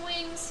out some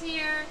wings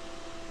here.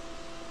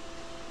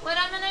 What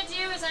I'm gonna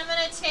do is I'm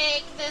gonna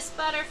take this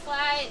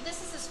butterfly.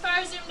 This is as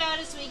far zoomed out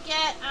as we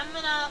get. I'm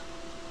gonna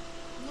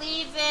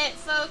leave it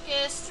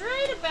focused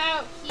right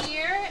about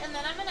here, and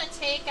then I'm gonna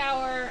take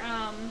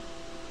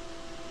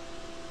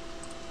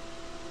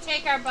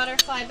our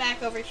butterfly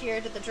back over here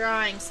to the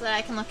drawing so that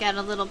I can look at it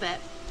a little bit.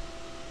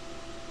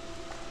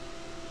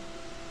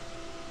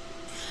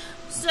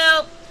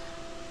 So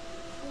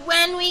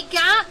when we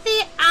got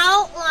the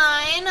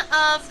outline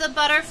of the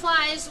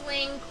butterfly's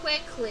wing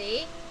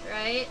quickly,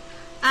 right,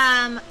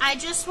 I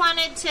just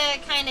wanted to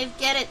kind of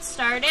get it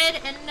started,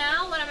 and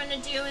now what I'm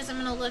going to do is I'm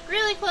going to look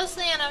really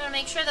closely and I'm going to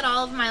make sure that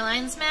all of my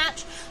lines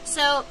match.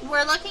 So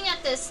we're looking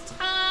at this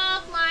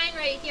top line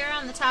right here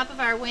on the top of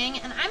our wing,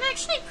 and I'm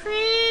actually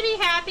pretty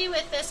happy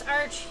with this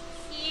arch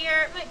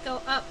here. It might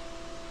go up,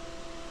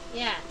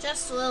 yeah,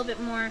 just a little bit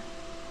more.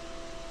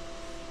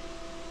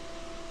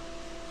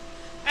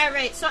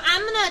 Alright, so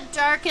I'm going to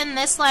darken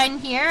this line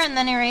here and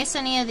then erase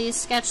any of these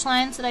sketch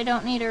lines that I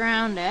don't need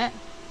around it.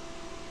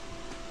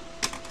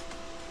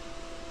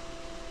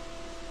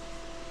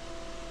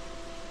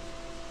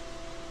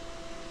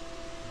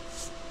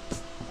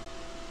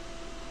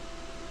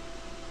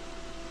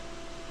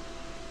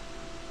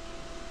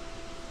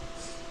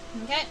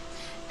 Okay,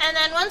 and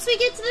then once we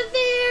get to the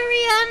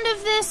very end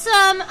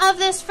of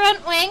this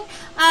front wing,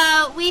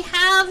 we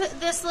have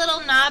this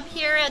little knob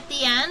here at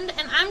the end,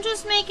 and I'm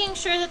just making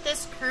sure that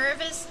this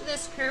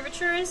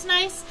curvature is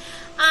nice.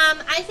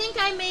 I think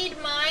I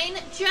made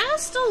mine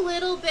just a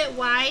little bit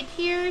wide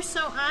here,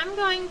 so I'm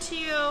going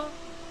to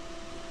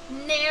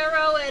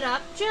narrow it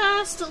up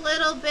just a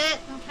little bit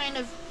and kind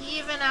of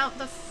even it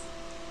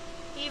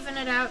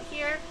out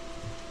here.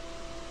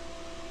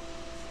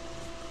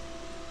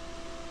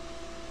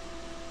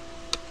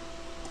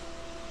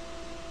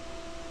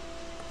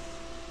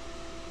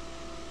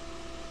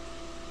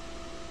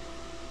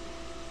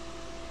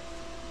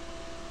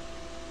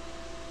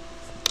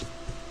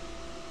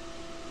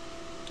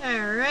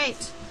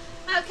 Alright.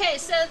 Okay,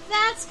 so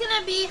that's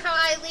gonna be how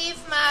I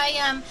leave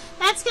my,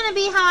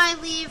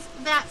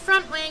 that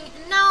front wing.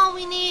 And now all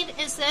we need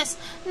is this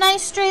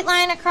nice straight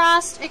line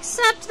across,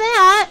 except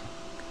that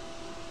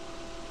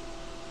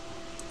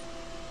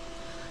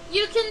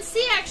you can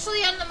see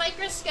actually on the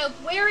microscope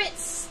where it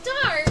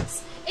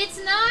starts,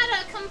 it's not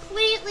a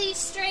completely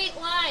straight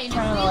line. If we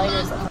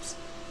look,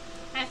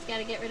 I've got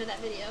to get rid of that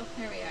video.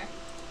 Here we are.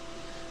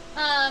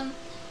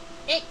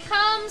 It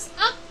comes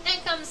up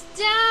and comes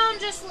down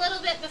just a little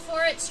bit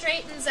before it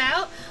straightens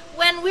out.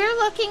 When we're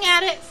looking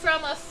at it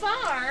from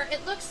afar,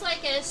 it looks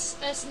like a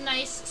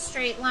nice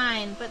straight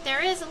line, but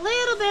there is a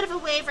little bit of a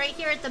wave right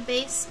here at the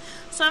base.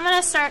 So I'm going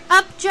to start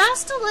up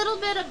just a little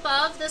bit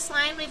above this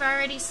line we've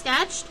already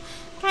sketched,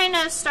 kind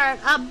of start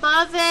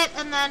above it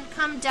and then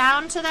come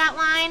down to that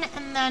line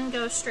and then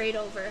go straight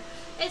over.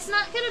 It's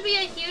not going to be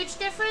a huge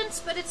difference,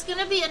 but it's going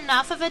to be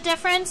enough of a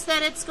difference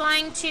that it's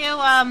going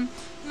to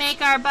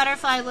make our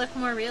butterfly look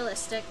more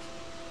realistic.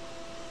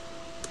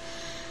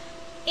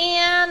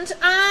 And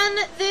on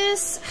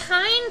this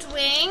hind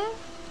wing,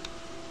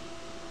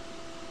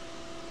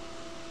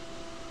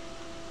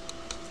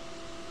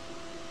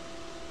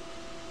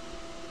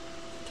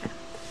 okay.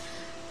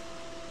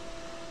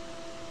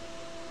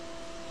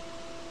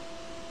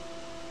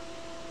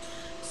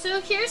 So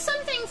here's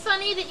something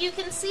funny that you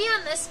can see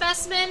on this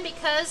specimen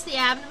because the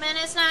abdomen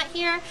is not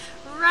here.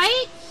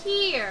 Right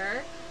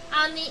here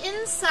on the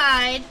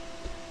inside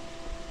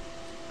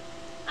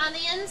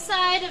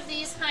of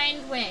these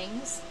hind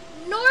wings,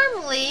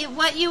 normally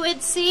what you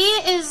would see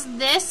is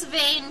this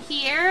vein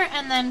here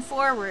and then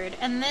forward,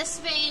 and this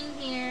vein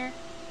here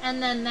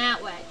and then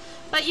that way.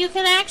 But you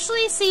can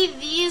actually see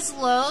these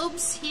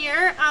lobes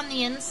here on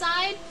the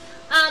inside.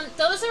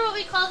 Those are what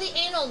we call the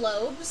anal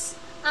lobes.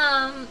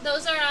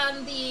 Those are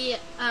on the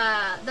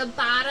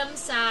bottom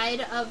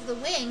side of the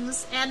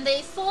wings, and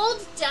they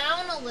fold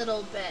down a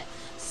little bit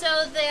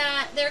so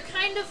that they're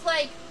kind of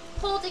like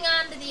holding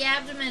on to the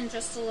abdomen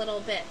just a little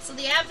bit. So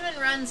the abdomen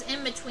runs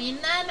in between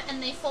them,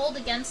 and they fold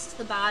against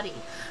the body.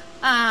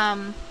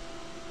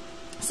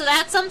 So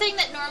that's something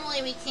that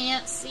normally we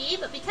can't see,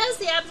 but because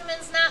the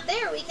abdomen's not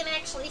there, we can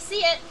actually see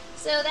it.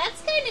 So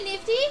that's kind of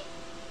nifty.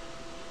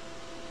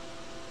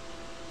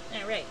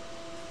 All right.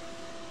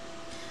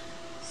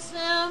 So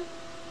I'm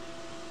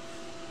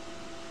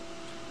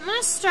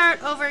going to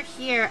start over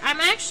here.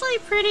 I'm actually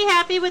pretty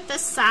happy with the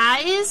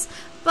size,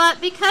 but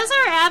because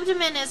our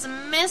abdomen is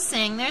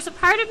missing, there's a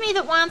part of me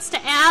that wants to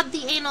add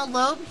the anal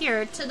lobe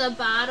here to the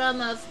bottom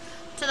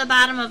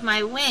of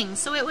my wing.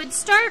 So it would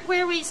start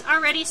where we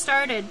already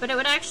started, but it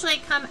would actually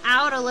come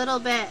out a little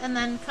bit and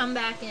then come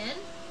back in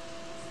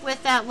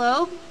with that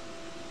lobe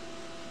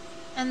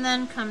and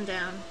then come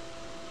down.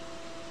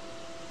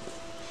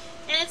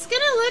 And it's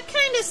going to look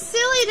kind of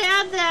silly to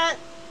add that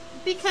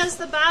because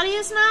the body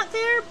is not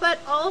there, but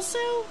also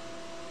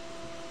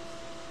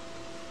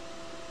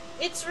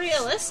it's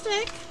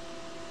realistic.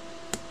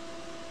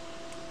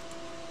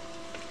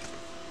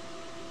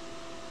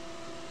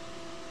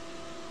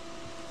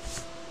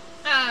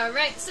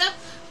 Alright, so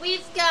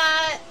we've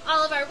got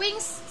all of our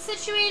wings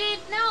situated.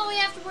 Now all we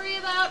have to worry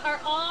about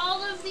are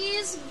all of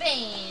these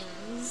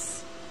veins.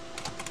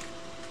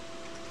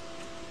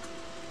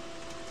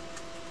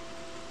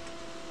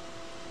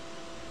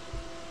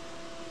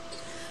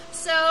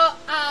 So,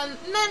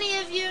 many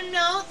of you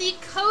know the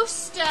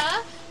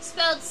costa,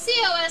 spelled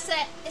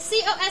C-O-S-T-A,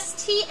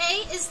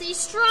 is the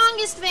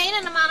strongest vein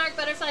in a monarch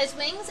butterfly's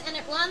wings, and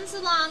it runs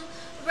along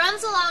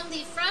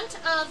the front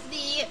of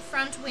the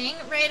front wing,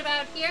 right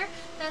about here.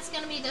 That's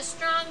going to be the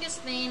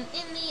strongest vein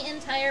in the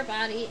entire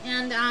body.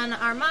 And on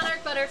our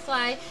monarch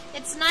butterfly,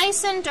 it's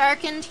nice and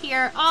darkened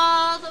here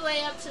all the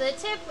way up to the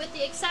tip, with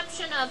the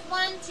exception of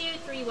 1, 2,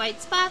 3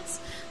 white spots.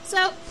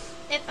 So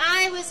if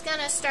I was going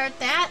to start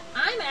that,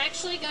 I'm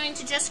actually going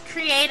to just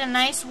create a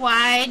nice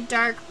wide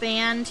dark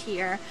band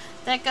here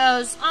that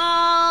goes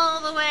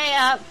all the way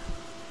up.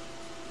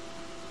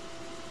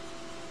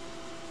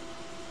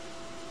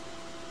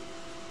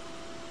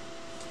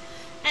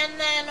 And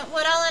then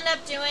what I'll end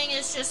up doing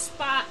is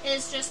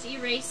just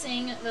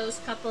erasing those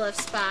couple of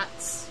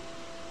spots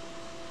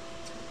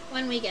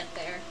when we get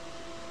there.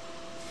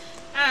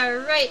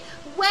 Alright,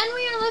 when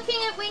we are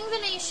looking at wing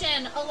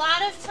venation, a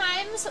lot of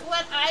times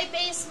what I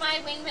base my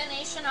wing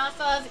venation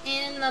off of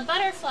in the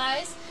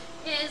butterflies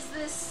is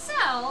this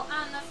cell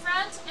on the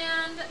front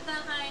and the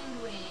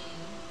hind wing.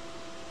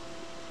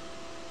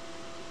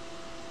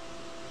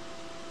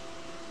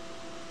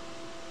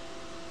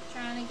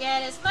 Trying to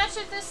get as much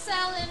of this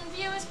cell in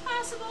view as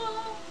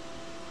possible.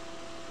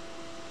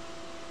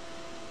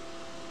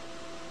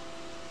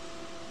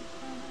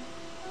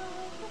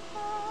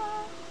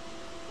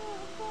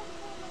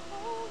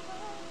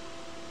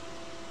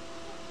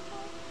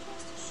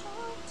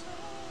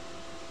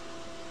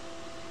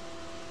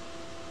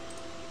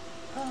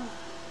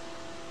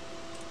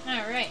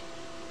 Alright.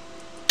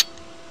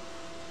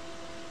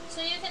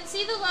 So you can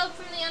see the lobe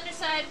from the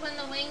underside when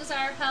the wings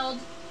are held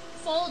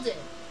folded.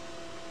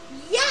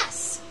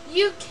 Yes,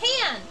 you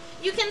can.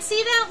 You can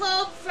see that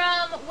lobe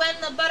from when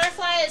the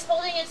butterfly is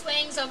holding its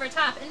wings over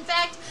top. In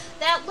fact,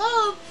 that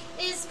lobe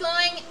is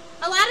going...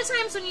 A lot of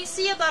times when you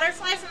see a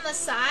butterfly from the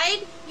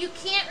side, you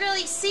can't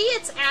really see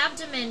its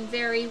abdomen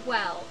very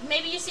well.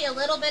 Maybe you see a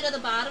little bit of the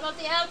bottom of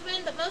the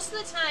abdomen, but most of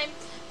the time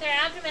their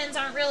abdomens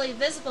aren't really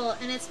visible,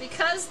 and it's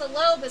because the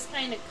lobe is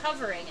kind of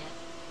covering it.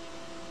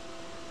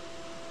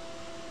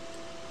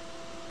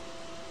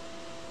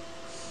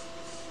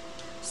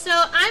 So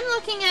I'm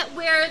looking at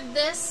where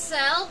this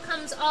cell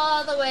comes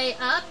all the way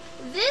up.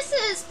 This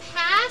is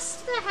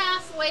past the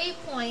halfway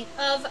point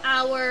of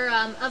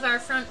our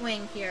front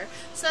wing here.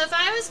 So if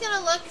I was going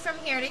to look from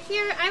here to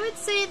here, I would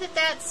say that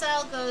that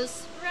cell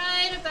goes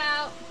right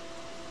about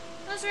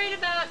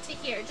to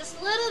here, just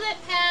a little bit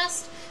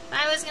past. If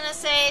I was going to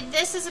say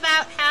this is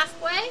about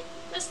halfway,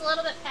 just a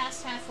little bit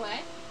past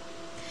halfway,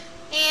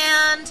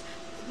 and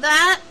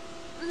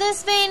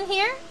this vein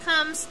here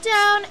comes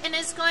down and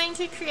is going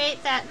to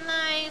create that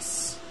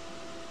nice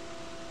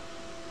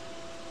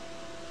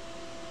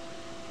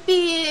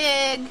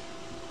big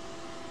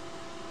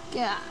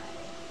guy.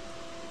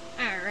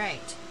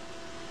 Alright.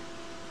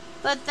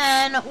 But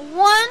then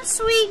once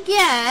we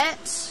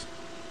get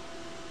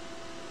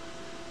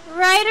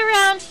right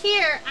around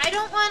here, I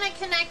don't want to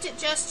connect it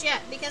just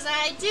yet because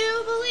I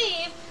do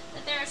believe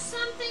that there's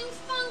something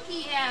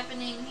funky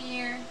happening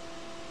here.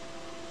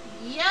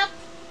 Yep.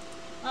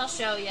 I'll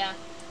show you.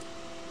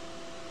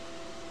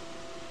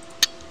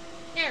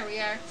 There we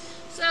are.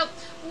 So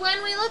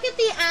when we look at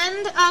the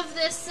end of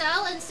this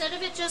cell, instead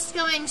of it just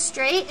going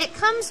straight, it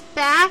comes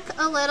back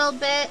a little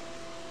bit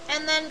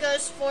and then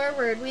goes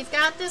forward. We've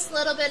got this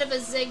little bit of a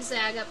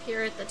zigzag up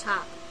here at the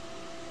top.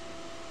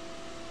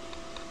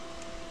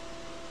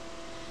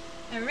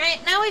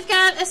 Alright, now we've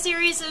got a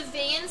series of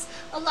veins.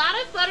 A lot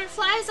of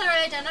butterflies are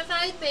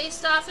identified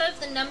based off of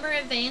the number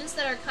of veins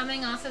that are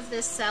coming off of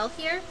this cell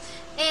here.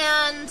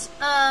 And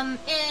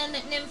in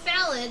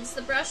nymphalids,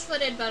 the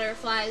brush-footed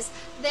butterflies,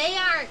 they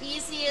are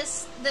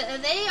easiest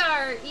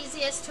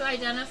to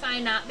identify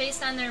not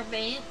based on their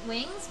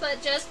wings,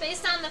 but just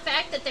based on the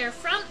fact that their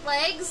front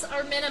legs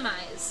are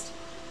minimized.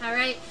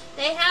 Alright,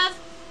 they have,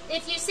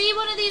 if you see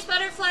one of these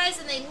butterflies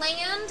and they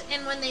land,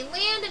 and when they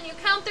land and you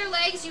count their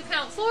legs, you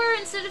count 4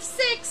 instead of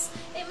 6,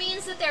 it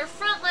means that their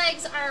front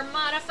legs are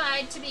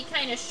modified to be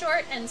kind of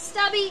short and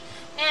stubby,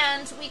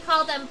 and we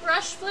call them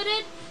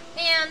brush-footed,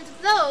 and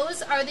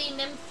those are the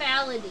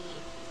nymphalidae.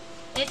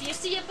 If you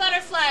see a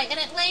butterfly and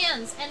it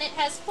lands and it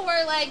has 4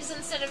 legs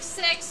instead of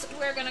 6,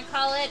 we're going to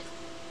call it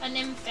a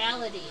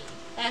nymphalidae.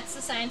 That's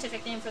the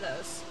scientific name for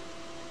those.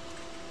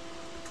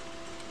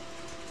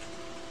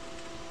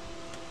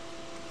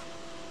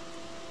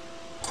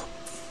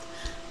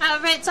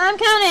 Alright, so I'm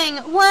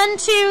counting 1,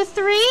 2,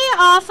 3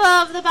 off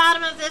of the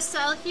bottom of this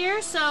cell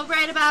here. So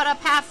right about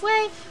up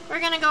halfway, we're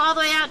going to go all the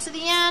way out to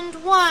the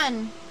end.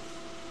 1.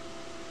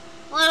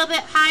 A little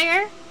bit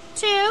higher.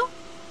 2.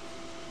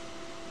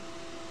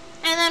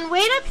 And then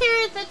way up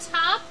here at the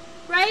top,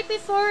 right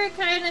before it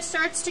kind of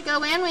starts to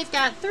go in, we've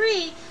got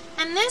 3.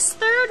 And this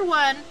third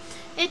one,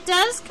 it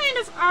does kind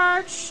of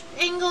arch,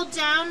 angle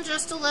down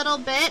just a little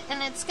bit,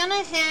 and it's going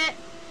to hit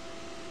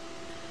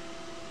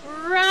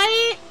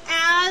right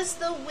as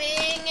the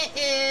wing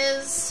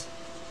is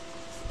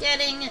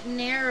getting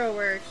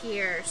narrower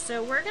here.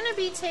 So we're going to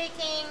be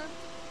taking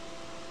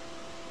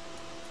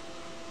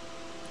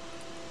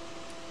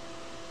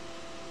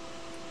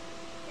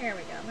there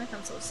we go, my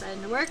pencil is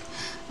starting to work.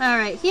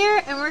 Alright,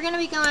 here, and we're going to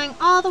be going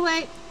all the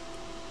way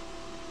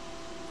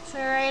to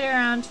right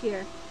around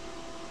here.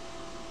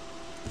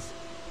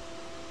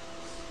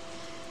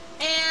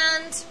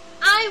 And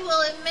I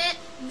will admit,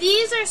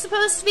 these are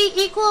supposed to be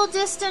equal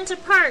distant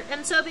apart,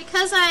 and so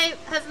because I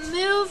have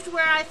moved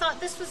where I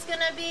thought this was going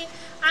to be,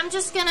 I'm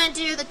just going to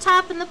do the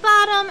top and the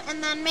bottom,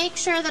 and then make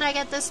sure that I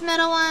get this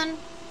middle one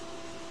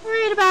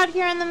right about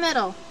here in the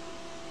middle.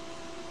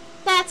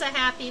 That's a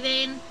happy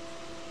vein.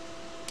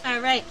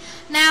 Alright,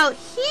 now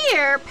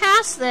here,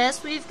 past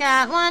this, we've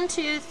got 1,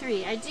 2,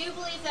 3. I do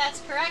believe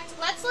that's correct.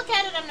 Let's look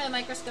at it under the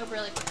microscope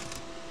really quick.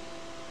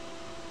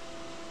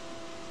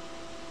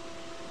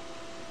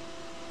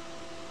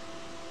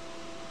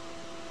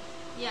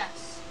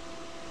 Yes.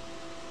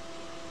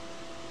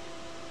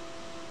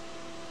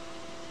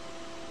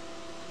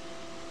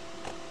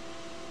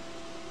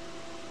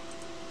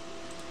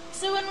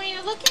 So when we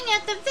are looking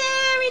at the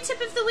very tip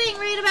of the wing,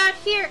 right about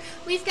here,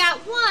 we've got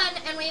 1,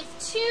 and we have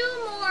two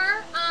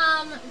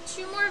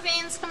more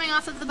veins coming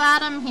off of the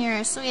bottom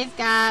here. So we've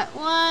got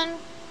 1,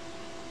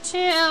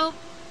 2,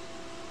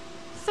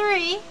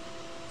 3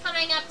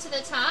 coming up to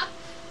the top,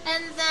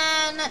 and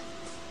then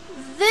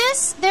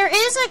there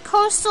is a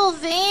coastal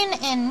vein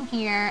in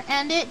here,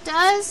 and it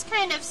does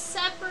kind of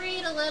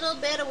separate a little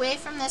bit away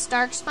from this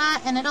dark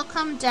spot, and it'll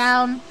come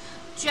down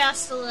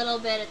just a little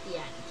bit at the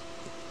end.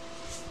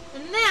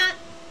 And that,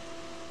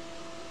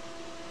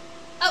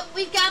 oh,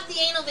 we've got the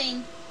anal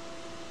vein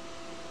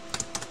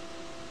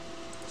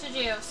to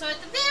do. So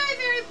at the very,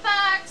 very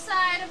back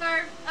side of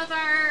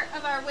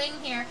our wing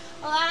here,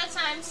 a lot of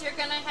times you're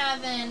going to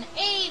have an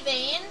A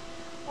vein,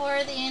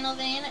 or the anal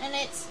vein, and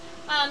it's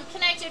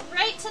connected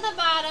right to the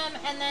bottom,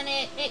 and then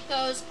it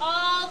goes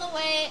all the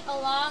way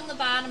along the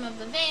bottom of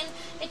the vein.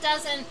 It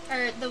doesn't,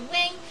 or the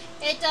wing,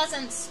 it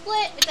doesn't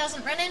split, it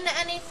doesn't run into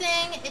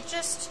anything, it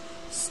just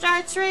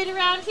starts right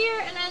around here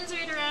and ends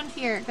right around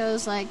here. It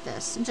goes like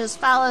this, and just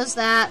follows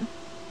that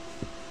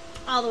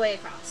all the way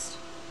across.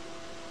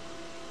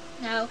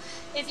 Now,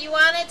 if you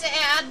wanted to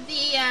add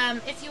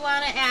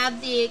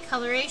the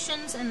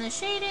colorations and the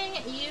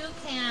shading, you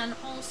can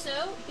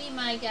also be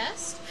my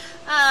guest.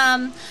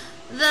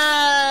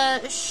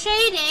 The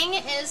shading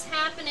is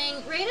happening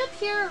right up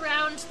here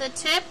around the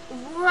tip,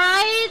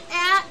 right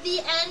at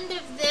the end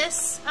of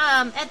this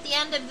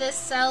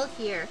cell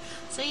here.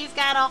 So you've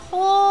got a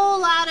whole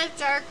lot of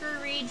darker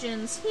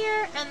regions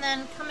here, and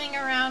then coming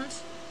around,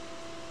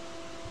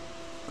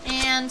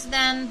 and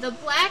then the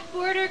black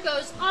border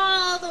goes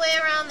all the way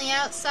around the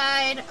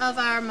outside of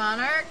our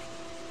monarch.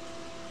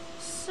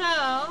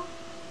 So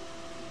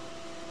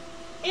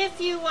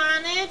if you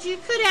wanted, you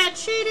could add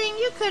shading,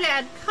 you could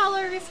add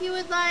color if you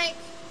would like.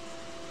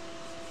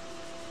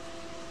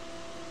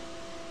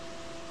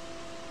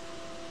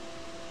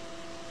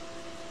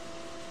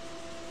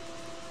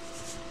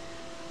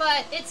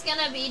 But it's going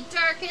to be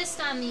darkest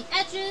on the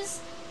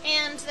edges,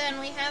 and then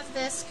we have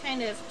this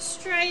kind of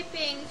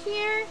striping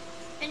here,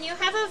 and you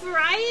have a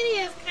variety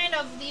of kind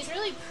of these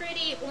really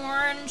pretty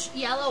orange,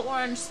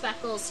 yellow-orange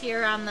speckles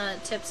here on the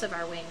tips of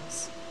our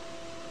wings.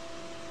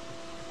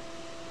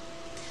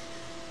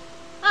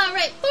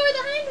 Alright, for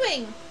the hind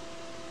wing,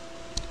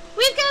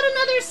 we've got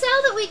another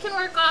cell that we can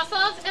work off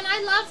of, and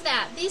I love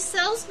that. These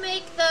cells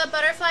make the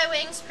butterfly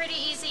wings pretty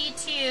easy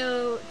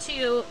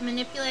to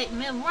manipulate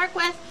and work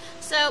with.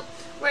 So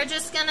we're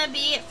just going to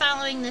be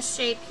following this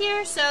shape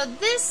here. So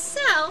this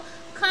cell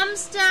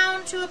comes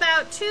down to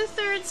about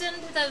 2/3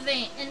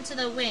 into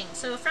the wing.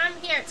 So from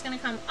here, it's going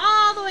to come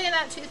all the way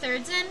about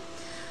 2/3 in.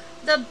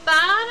 The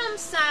bottom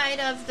side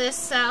of this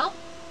cell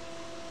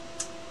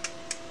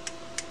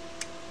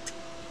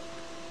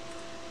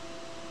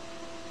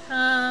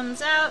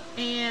comes out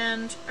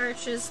and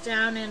arches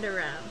down and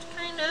around,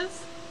 kind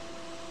of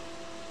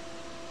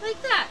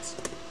like that.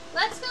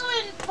 Let's go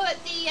and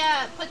put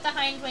the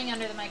hind wing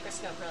under the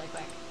microscope really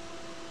quick.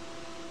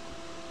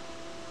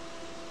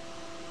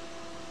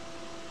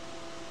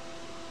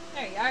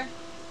 There you are.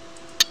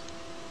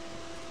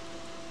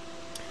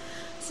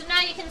 So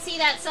now you can see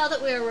that cell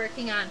that we were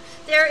working on.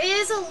 There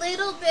is a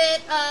little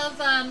bit of,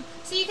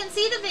 so you can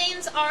see the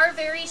veins are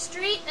very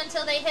straight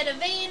until they hit a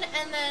vein,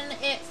 and then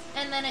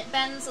it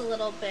bends a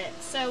little bit.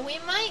 So we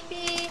might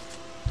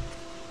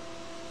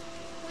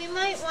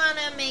want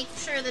to make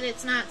sure that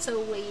it's not so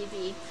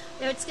wavy.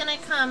 It's going to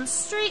come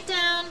straight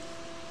down.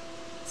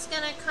 It's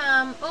going to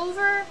come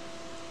over.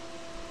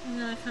 And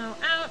going to come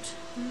out,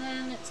 and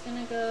then it's going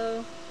to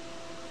go.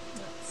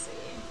 Let's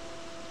see.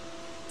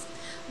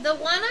 The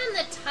one on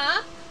the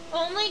top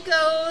only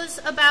goes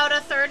about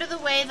 1/3 of the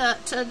way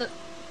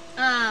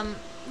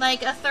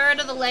like 1/3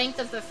 of the length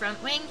of the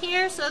front wing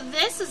here. So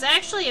this is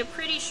actually a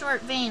pretty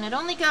short vein. It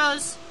only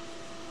goes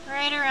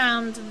right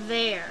around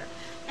there.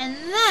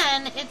 And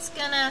then it's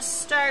gonna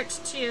start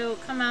to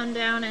come on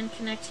down and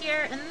connect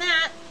here, and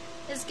that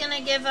is gonna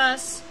give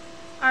us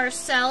our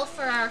cell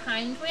for our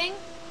hind wing.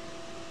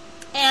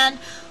 And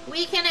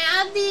we can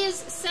add these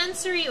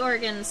sensory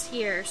organs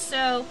here.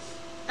 So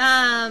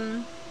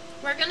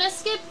we're going to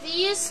skip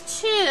these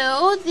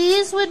two.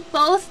 These would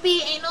both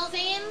be anal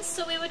veins,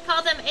 so we would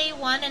call them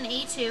A1 and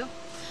A2.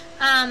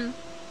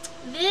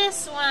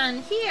 This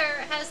one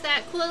here has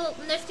that cool,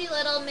 nifty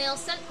little male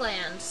scent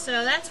gland,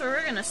 so that's where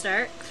we're going to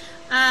start.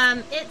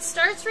 It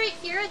starts right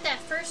here at that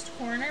first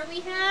corner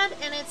we had,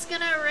 and it's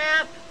going to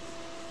wrap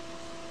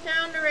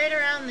down to right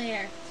around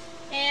there.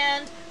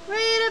 And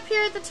right up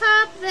here at the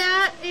top,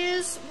 that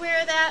is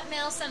where that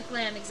male scent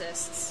gland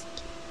exists.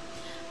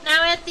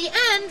 Now at the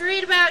end,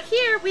 right about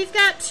here, we've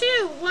got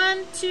two.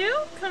 1,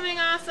 2, coming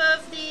off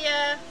of the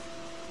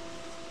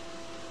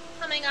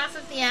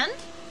end.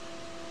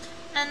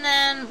 And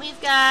then we've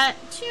got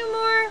 2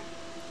 more.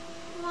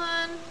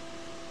 1,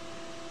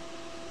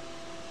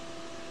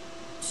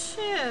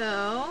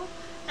 2.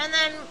 And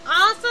then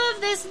off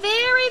of this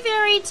very,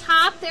 very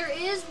top, there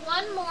is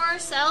one more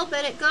cell,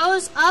 but it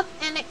goes up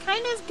and it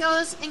kind of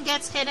goes and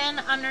gets hidden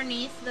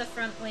underneath the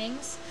front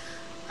wings.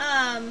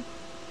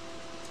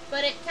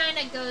 But it kind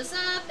of goes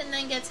up and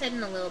then gets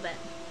hidden a little bit.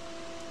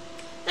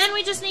 Then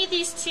we just need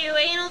these 2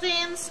 anal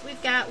veins.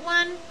 We've got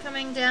one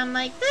coming down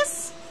like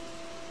this,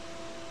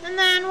 and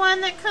then one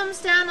that comes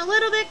down a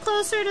little bit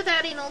closer to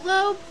that anal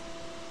lobe.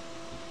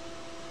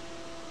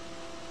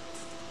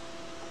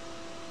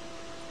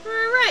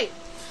 Alright.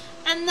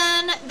 And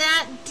then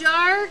that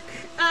dark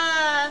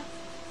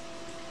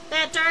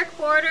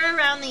border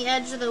around the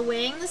edge of the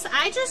wings,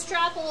 I just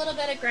drop a little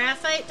bit of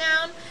graphite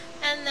down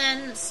and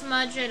then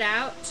smudge it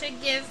out to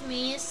give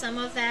me some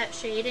of that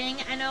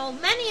shading. I know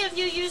many of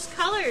you use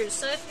colors,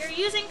 so if you're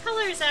using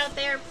colors out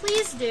there,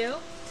 please do.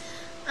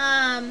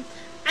 I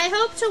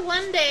hope to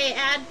one day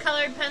add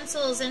colored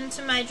pencils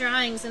into my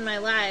drawings in my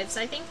lives.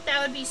 I think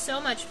that would be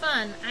so much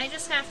fun. I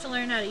just have to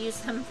learn how to use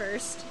them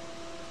first.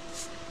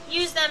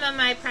 Use them on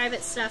my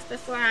private stuff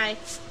before I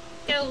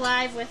go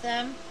live with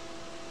them.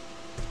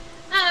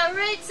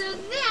 Alright, so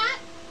that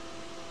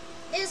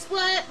is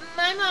what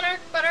my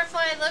monarch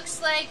butterfly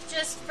looks like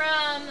just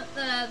from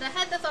the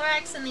head, the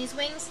thorax, and these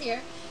wings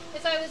here.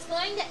 If I was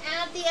going to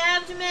add the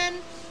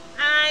abdomen,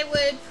 I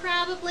would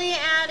probably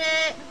add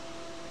it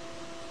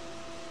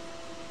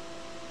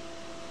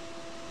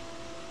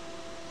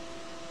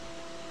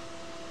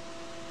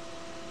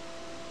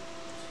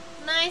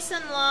nice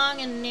and long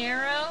and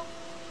narrow.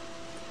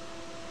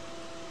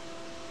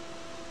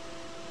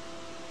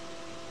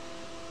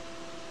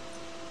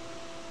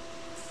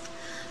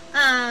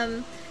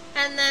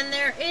 And then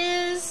there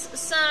is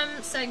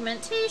some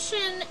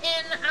segmentation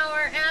in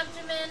our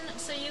abdomen,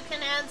 so you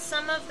can add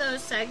some of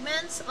those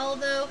segments,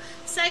 although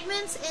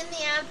segments in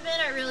the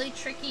abdomen are really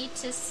tricky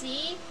to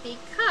see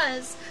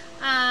because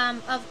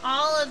of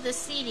all of the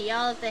setae,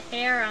 all of the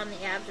hair on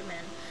the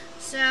abdomen.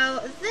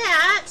 So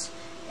that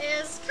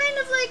is kind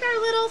of like our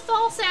little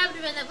false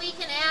abdomen that we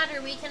can add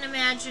or we can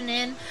imagine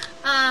in.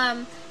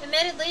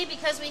 Admittedly,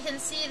 because we can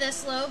see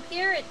this lobe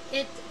here,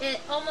 it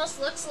almost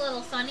looks a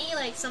little funny,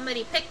 like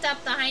somebody picked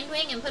up the hind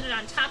wing and put it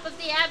on top of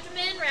the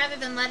abdomen rather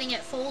than letting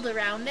it fold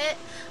around it.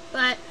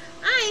 But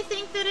I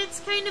think that it's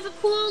kind of a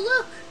cool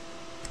look.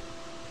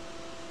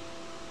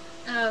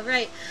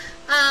 Alright,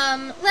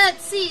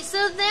 let's see.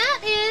 So that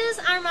is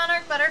our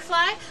monarch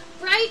butterfly.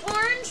 Bright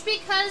orange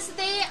because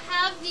they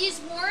have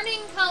these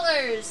warning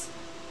colors.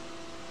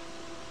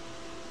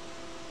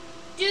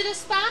 Do the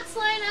spots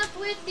line up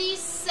with these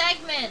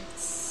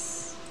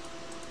segments?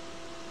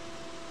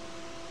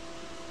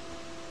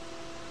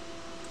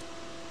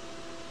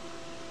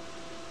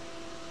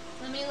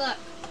 Let me look.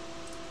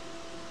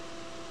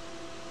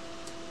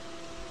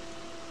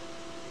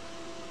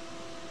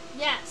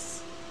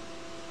 Yes.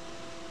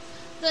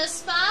 The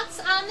spots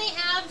on the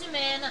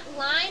abdomen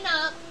line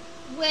up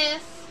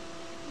with,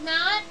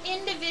 not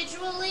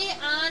individually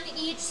on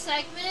each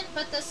segment,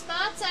 but the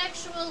spots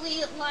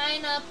actually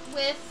line up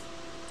with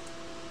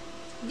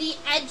the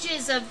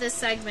edges of the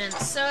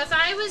segments. So if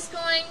I was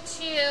going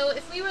to,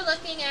 if we were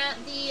looking at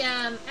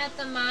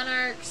the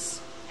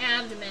monarch's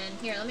abdomen,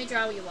 here, let me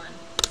draw you one.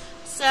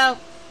 So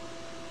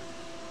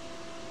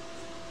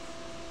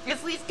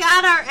if we've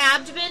got our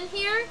abdomen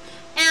here,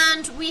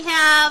 and we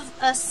have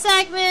a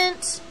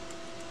segment,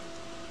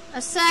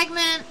 a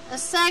segment, a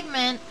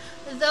segment,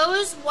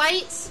 those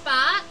white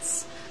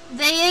spots,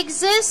 they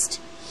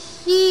exist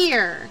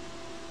here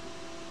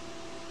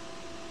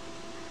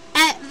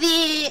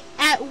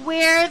at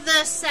where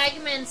the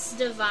segments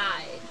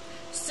divide.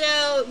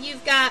 So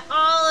you've got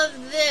all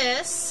of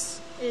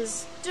this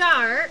is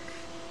dark,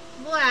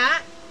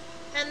 black,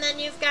 and then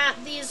you've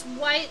got these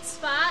white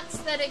spots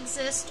that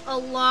exist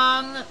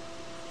along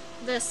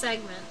the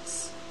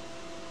segments.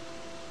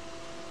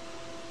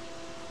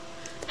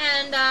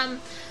 And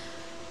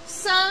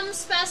some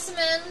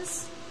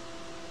specimens,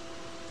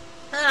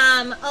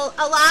 a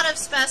lot of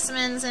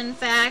specimens, in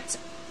fact,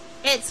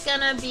 it's going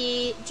to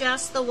be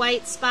just the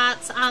white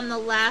spots on the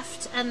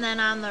left and then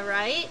on the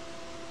right.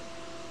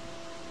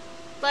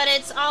 But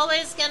it's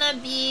always going to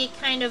be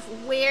kind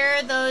of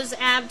where those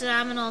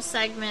abdominal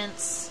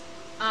segments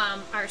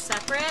are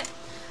separate.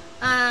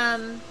 Yeah.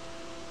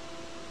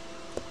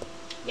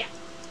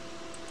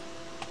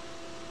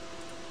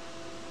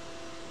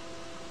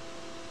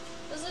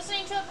 I was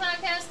listening to a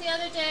podcast the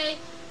other day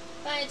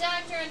by a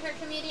doctor and her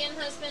comedian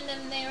husband,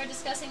 and they were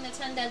discussing the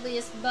 10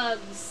 deadliest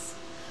bugs.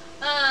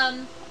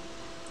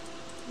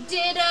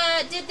 Did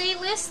they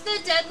list the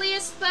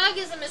deadliest bug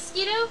as a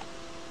mosquito?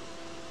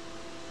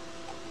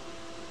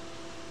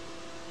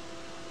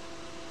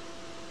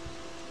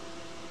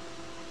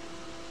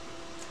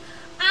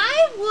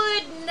 I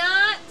would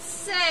not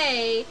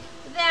say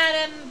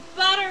that a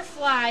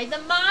butterfly, the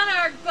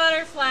monarch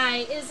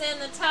butterfly, is in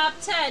the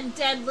top 10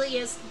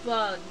 deadliest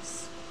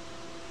bugs.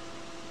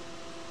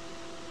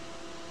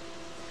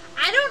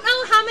 I don't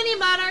know how many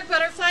monarch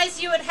butterflies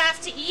you would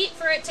have to eat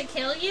for it to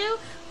kill you,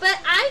 but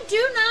I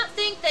do not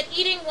think that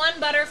eating one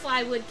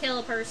butterfly would kill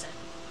a person.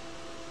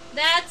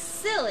 That's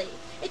silly.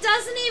 It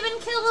doesn't even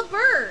kill a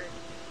bird.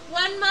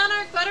 One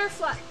monarch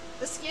butterfly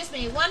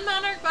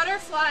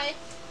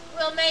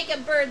will make a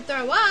bird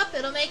throw up.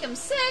 It'll make him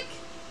sick.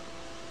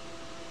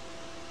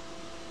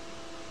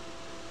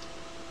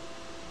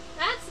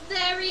 That's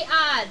very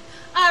odd.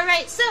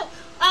 Alright, so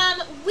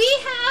we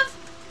have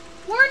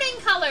warning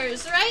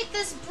colors, right?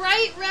 This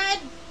bright red,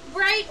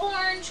 bright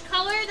orange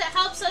color that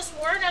helps us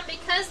warn them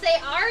because they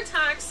are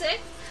toxic.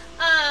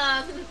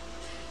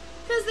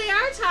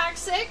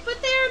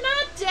 But they are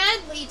not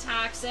deadly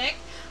toxic.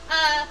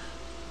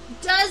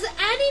 Does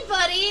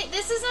anybody,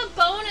 this is a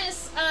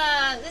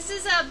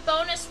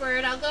bonus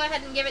word, I'll go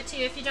ahead and give it to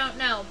you if you don't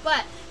know,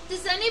 but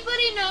does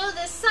anybody know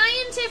the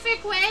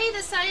scientific way,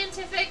 the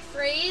scientific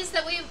phrase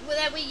that we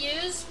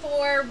use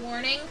for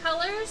warning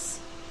colors?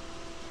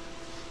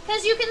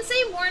 Because you can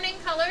say warning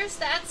colors,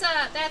 that's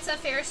a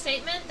fair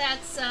statement,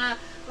 that's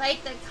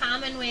like the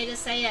common way to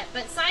say it,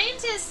 but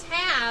scientists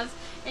have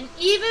an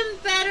even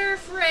better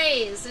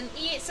phrase and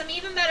some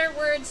even better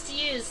words to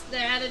use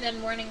rather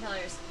than warning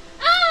colors.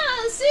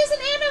 Ah, Susan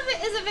and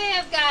Isabel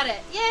have got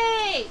it.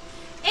 Yay!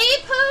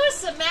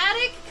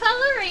 Aposomatic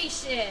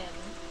coloration.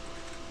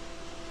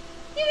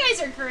 You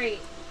guys are great.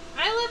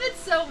 I love it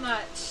so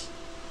much.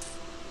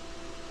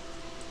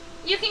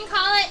 You can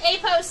call it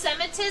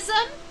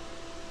aposematism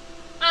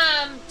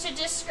to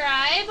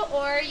describe,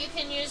 or you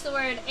can use the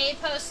word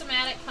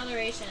aposomatic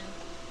coloration.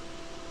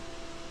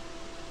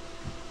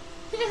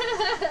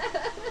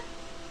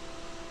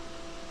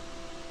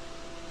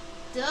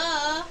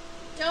 Duh.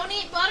 Don't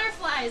eat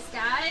butterflies,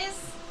 guys.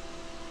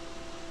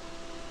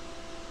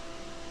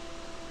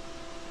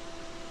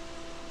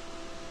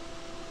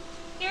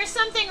 Here's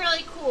something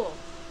really cool.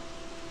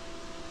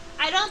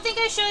 I don't think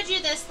I showed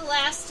you this the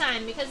last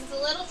time because it's a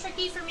little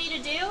tricky for me to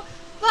do,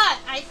 but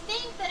I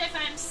think that if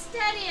I'm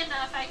steady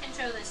enough, I can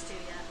show this to you.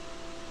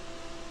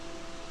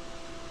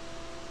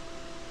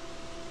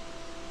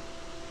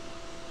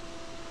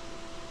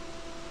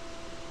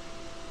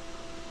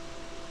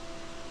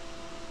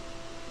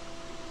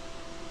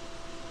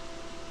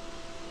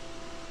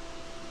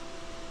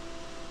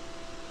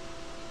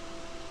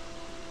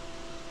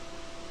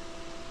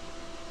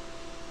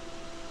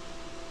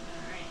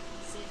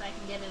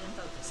 Get it in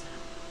focus now.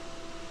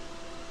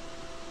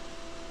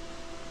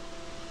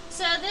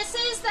 So this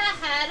is the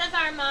head of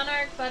our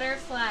monarch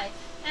butterfly,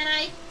 and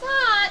I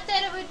thought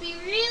that it would be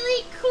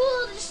really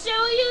cool to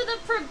show you the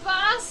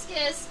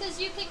proboscis because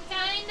you can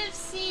kind of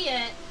see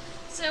it.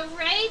 So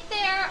right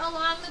there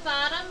along the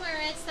bottom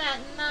where it's that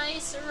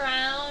nice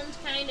round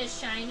kind of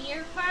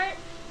shinier part,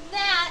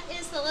 that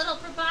is the little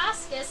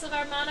proboscis of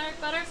our monarch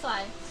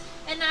butterfly.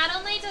 And not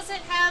only does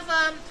it have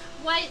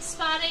white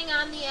spotting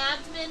on the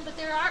abdomen, but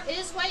there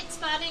is white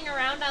spotting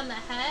around on the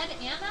head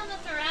and on the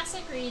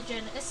thoracic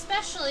region,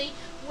 especially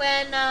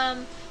when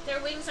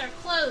their wings are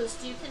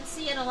closed. You can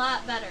see it a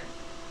lot better.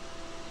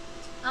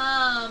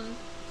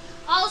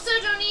 Also,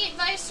 don't eat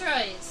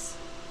viceroys.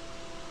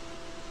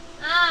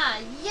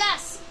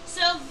 Yes.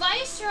 So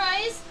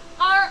viceroys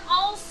are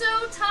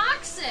also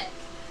toxic.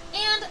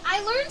 And I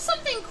learned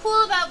something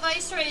cool about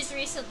viceroys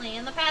recently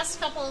in the past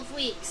couple of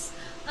weeks.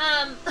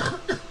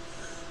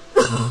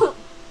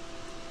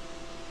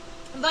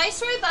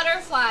 Viceroy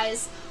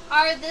butterflies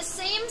are the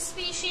same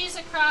species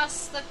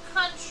across the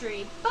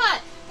country,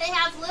 but they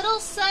have little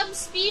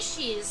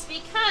subspecies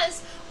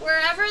because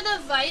wherever the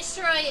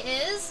viceroy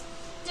is,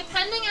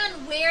 depending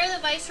on where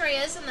the viceroy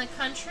is in the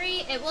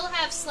country, it will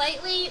have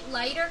slightly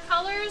lighter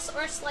colors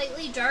or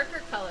slightly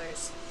darker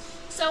colors.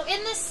 So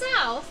in the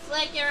south,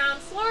 like around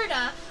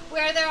Florida,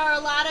 where there are a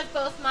lot of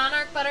both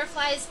monarch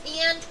butterflies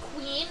and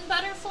queen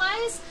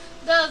butterflies,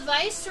 the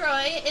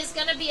viceroy is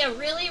going to be a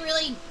really,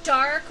 really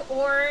dark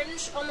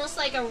orange, almost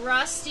like a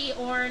rusty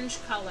orange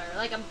color,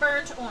 like a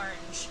burnt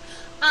orange.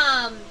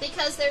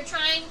 Because they're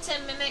trying to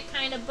mimic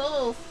kind of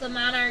both the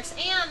monarchs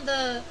and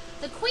the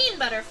queen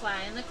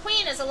butterfly. And the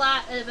queen is a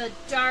lot of a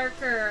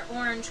darker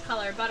orange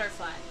color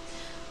butterfly.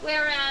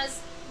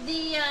 Whereas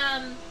the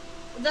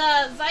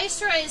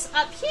viceroys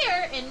up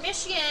here in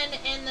Michigan,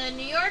 in the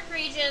New York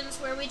regions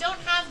where we don't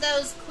have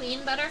those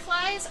queen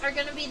butterflies, are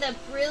going to be the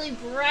really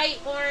bright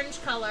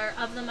orange color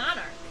of the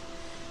monarch.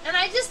 And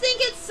I just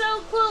think it's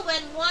so cool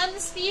when one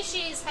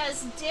species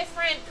has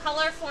different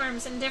color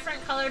forms and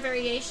different color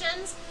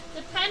variations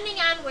depending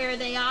on where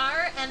they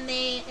are and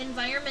the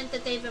environment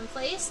that they've been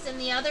placed and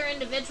the other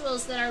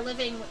individuals that are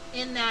living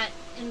in that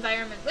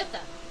environment with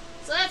them.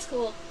 So that's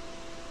cool.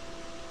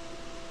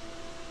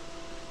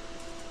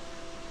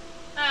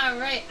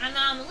 Alright, and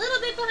I'm a little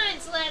bit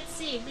behind, so let's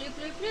see. Bloop,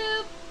 bloop,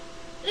 bloop.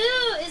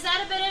 Ooh, is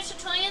that a bit of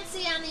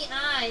chatoyancy on the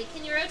eye?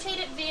 Can you rotate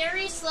it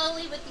very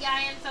slowly with the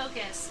eye in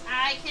focus?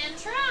 I can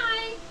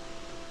try.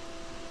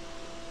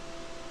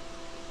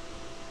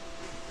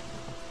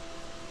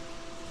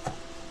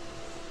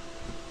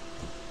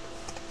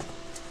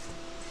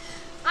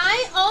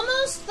 I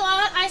almost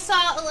thought I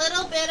saw a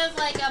little bit of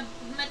like a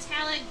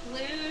metallic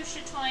blue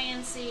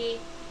chatoyancy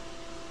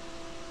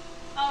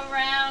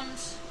around.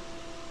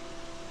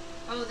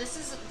 Oh, this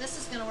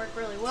is going to work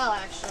really well,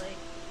 actually.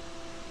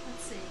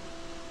 Let's see.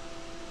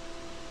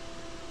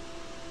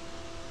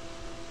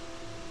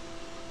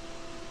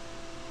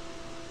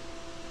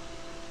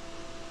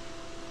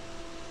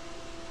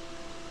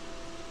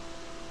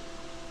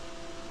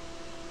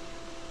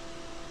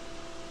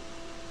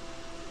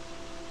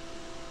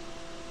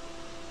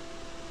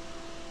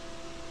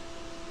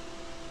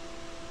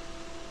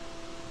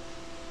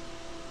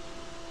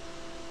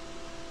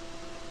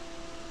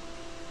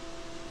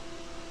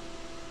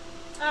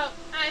 Oh,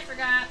 I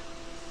forgot.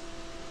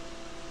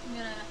 I'm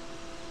gonna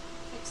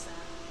fix that.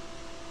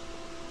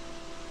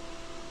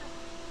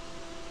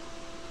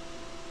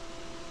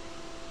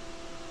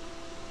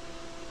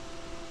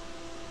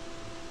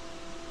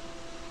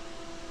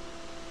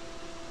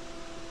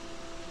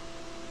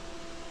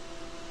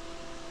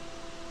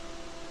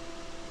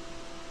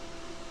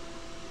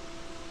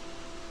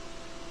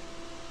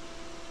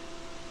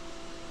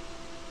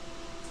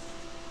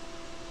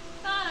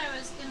 Thought I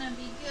was gonna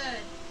be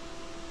good.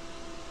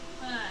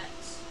 But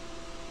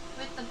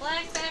with the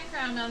black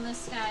background on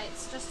this guy,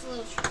 it's just a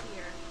little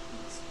trickier.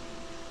 Let's see.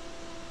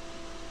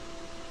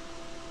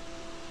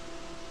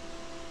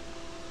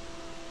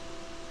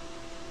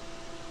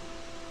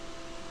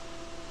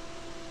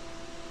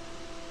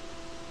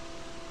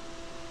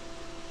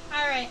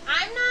 Alright,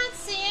 I'm not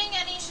seeing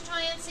any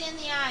chatoyancy in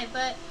the eye,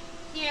 but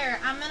here,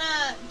 I'm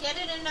gonna get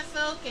it into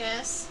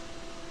focus,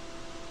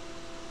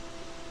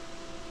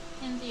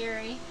 in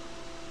theory.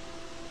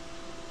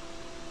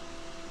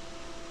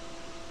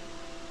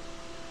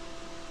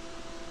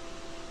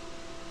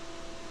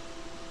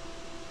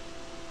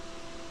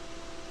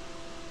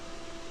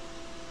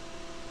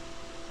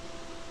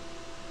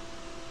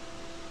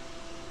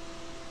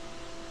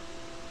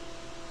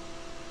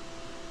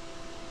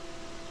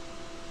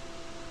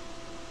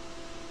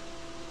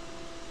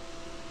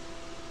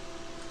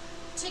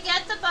 To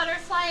get the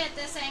butterfly at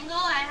this angle,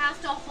 I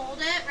have to hold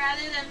it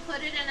rather than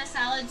put it in a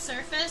solid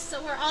surface,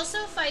 so we're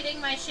also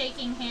fighting my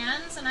shaking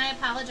hands, and I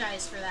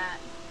apologize for that.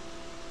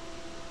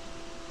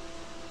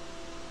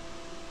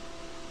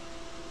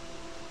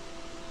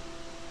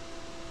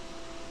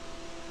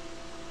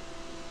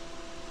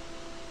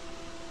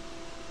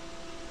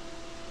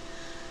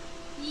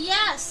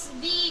 Yes,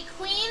 the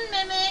queen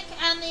mimic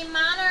and the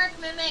monarch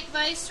mimic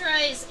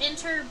viceroys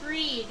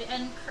interbreed,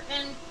 and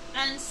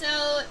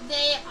so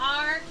they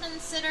are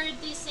considered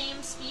the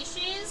same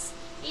species,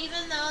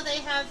 even though they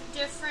have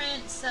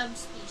different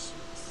subspecies.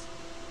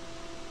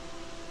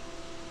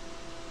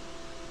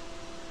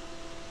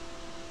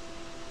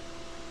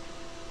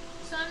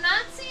 So I'm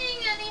not seeing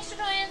any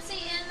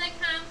chatoyancy in the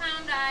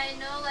compound eye,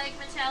 no like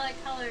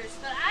metallic colors,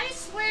 but I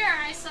swear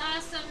I saw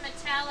some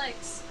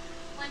metallics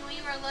when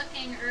we were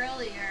looking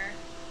earlier.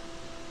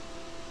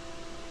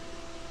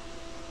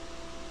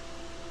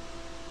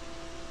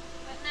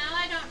 But now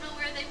I don't know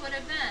where they would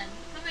have been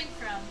coming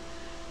from.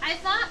 I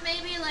thought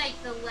maybe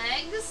like the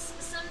legs,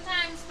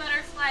 sometimes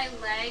butterfly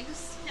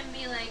legs can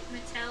be like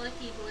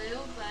metallic-y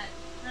blue, but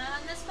not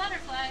on this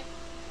butterfly.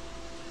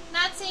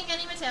 Not seeing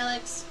any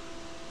metallics.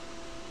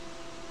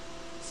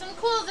 Some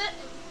cool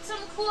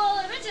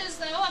images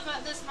though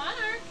about this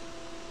monarch.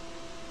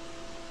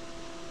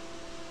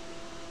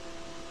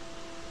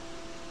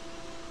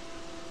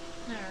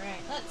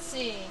 Alright, let's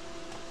see.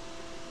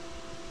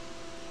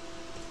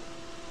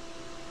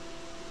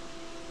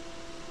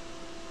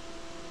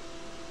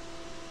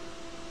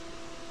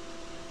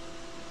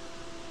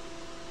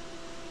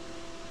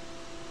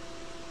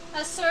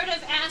 A sort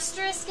of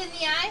asterisk in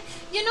the eye.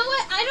 You know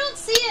what? I don't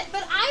see it,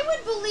 but I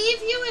would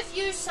believe you if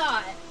you saw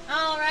it.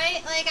 All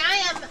right? Like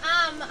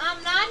I'm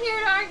not here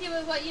to argue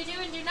with what you do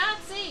and do not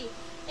see.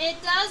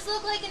 It does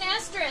look like an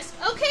asterisk.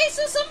 Okay,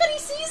 so somebody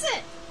sees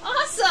it.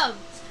 Awesome.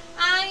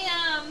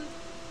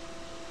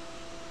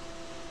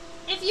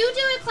 If you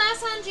do a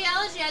class on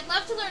geology, I'd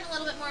love to learn a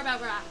little bit more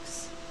about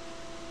rocks.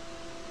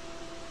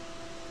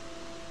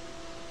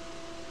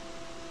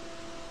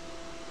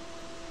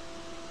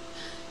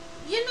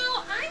 You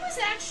know, I was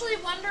actually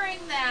wondering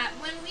that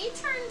when we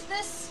turned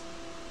this...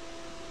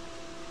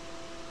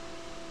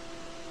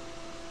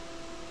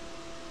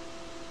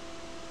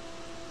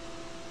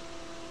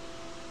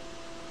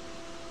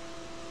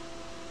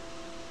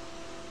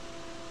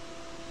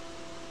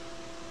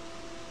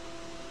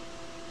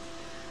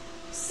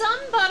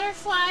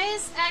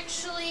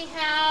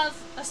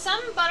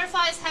 Some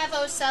butterflies have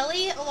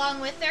ocelli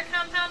along with their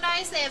compound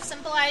eyes. They have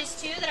simple eyes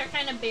too that are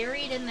kind of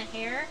buried in the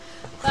hair.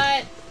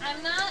 But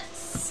I'm not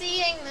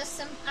seeing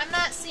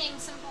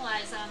simple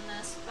eyes on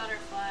this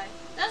butterfly.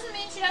 Doesn't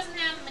mean she doesn't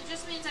have them, it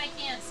just means I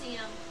can't see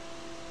them.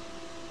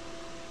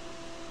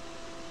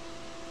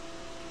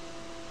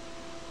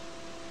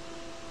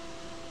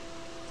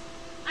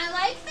 I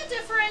like the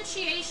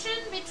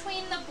differentiation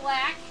between the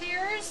black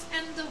hairs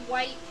and the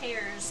white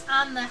hairs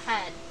on the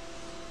head.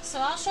 So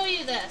I'll show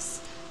you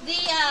this.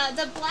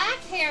 The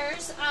black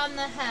hairs on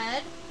the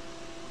head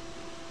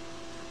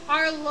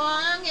are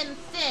long and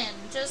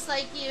thin, just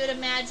like you would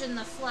imagine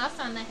the fluff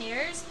on the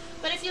hairs.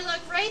 But if you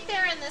look right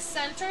there in the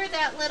center,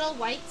 that little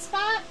white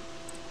spot,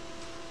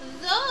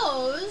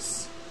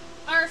 those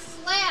are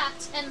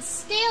flat and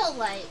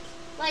scale-like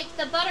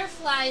the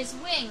butterfly's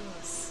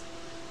wings.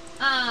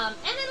 And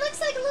it looks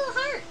like a little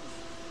heart.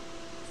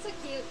 So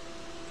cute.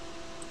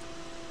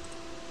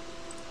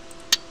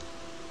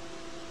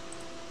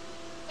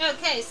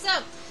 Okay,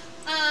 so,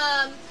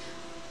 on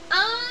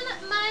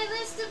my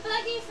list of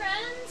buggy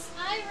friends,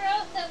 I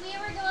wrote that we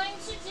were going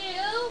to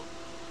do...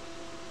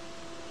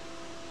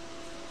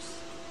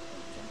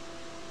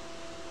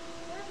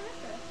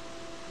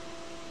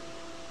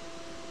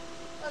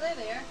 Oh, there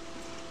they are.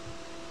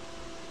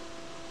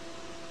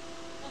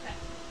 Okay.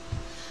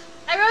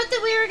 I wrote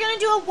that we were going to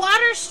do a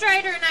water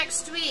strider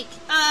next week.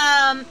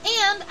 And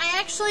I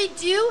actually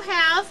do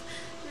have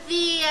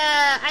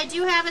I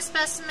do have a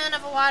specimen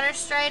of a water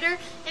strider.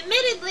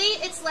 Admittedly,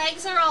 its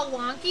legs are all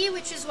wonky,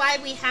 which is why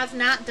we have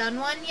not done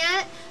one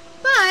yet.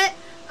 But,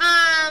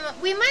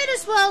 we might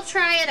as well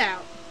try it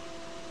out.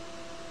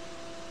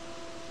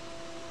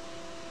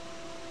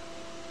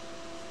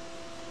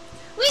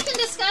 We can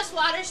discuss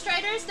water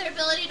striders, their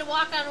ability to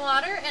walk on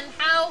water, and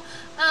how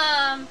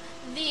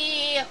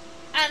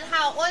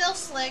oil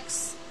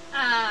slicks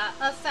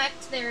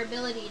affect their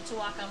ability to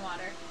walk on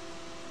water.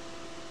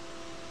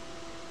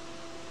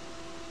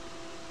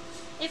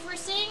 If we're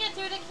seeing it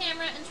through the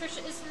camera and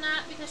Trisha is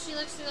not because she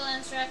looks through the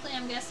lens directly,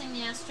 I'm guessing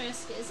the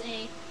asterisk is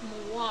a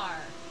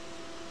moire.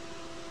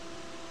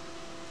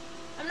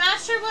 I'm not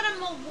sure what a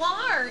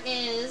moire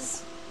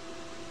is,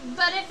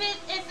 but if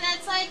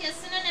that's like a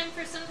synonym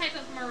for some type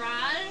of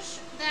mirage,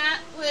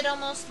 that would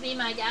almost be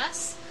my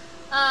guess.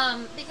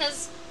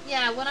 Because,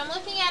 yeah, when I'm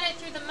looking at it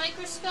through the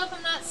microscope,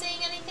 I'm not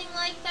seeing anything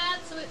like that,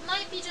 so it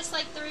might be just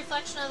like the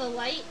reflection of the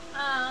light.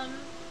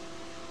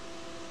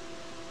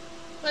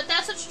 But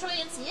that's what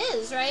chatoyancy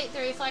is, right? The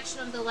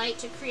reflection of the light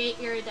to create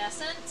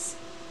iridescence.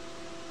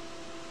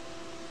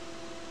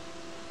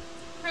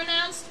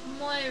 Pronounced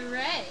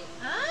moire.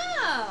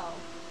 Oh!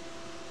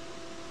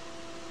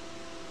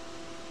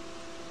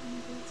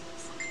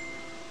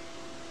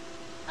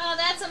 Oh,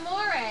 that's a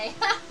moire.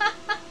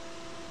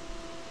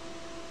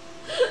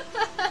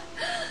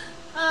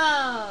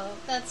 Oh,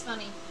 that's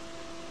funny.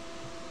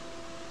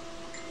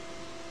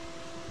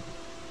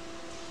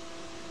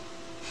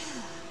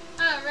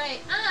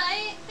 Alright,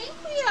 I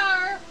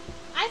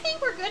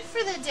think we're good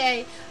for the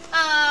day.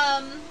 I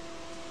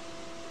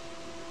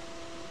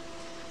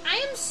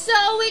am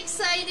so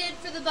excited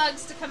for the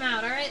bugs to come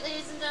out, alright,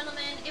 ladies and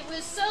gentlemen. It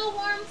was so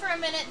warm for a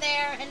minute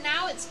there, and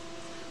now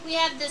we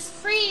have this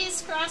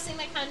freeze crossing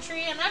the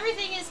country, and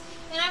everything is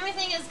and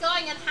everything is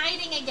going and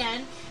hiding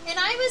again. And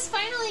I was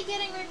finally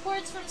getting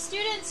reports from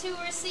students who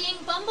were seeing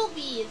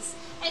bumblebees.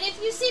 And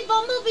if you see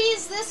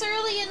bumblebees this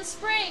early in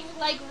spring,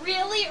 like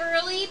really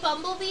early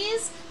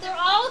bumblebees, they're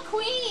all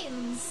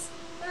queens.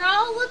 They're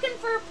all looking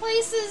for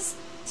places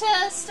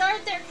to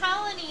start their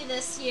colony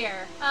this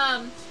year.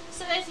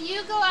 So if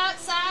you go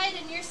outside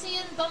and you're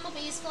seeing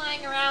bumblebees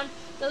flying around,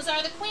 those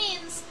are the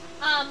queens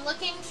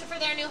looking for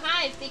their new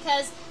hive,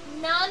 because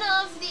none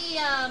of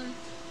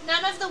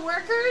the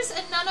workers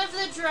and none of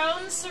the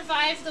drones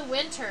survive the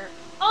winter.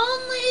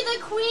 Only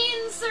the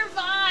queen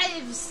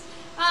survives.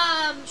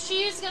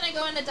 She's going to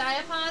go into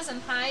diapause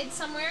and hide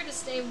somewhere to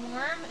stay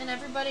warm, and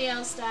everybody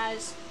else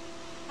dies.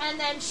 And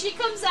then she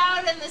comes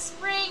out in the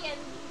spring and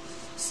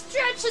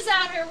stretches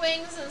out her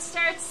wings and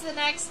starts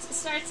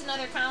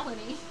another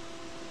colony.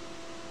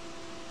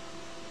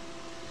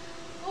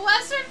 A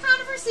western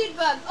conifer seed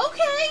bug.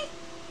 Okay.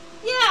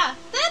 Yeah,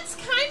 that's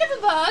kind of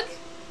a bug.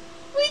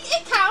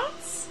 It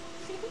counts.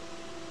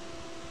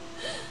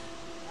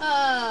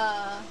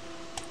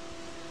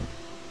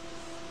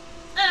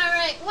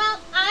 Alright, well,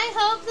 I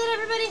hope that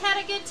everybody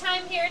had a good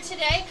time here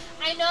today.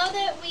 I know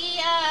that we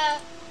had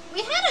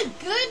a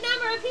good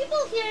number of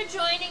people here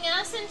joining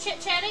us and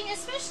chit-chatting,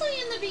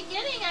 especially in the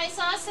beginning. I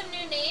saw some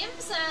new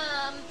names.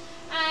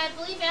 I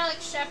believe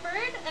Alex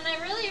Shepard, and I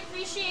really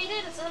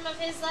appreciated some of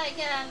his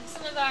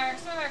some of our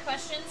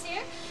questions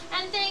here.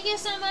 And thank you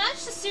so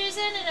much to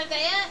Susan and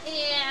Avea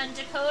and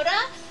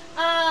Dakota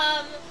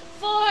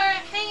for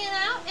hanging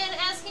out and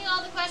asking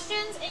all the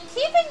questions and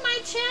keeping my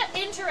chat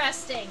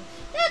interesting.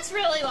 That's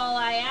really all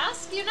I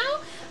ask, you know?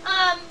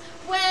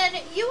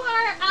 When you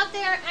are out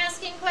there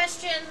asking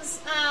questions,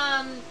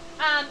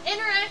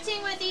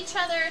 interacting with each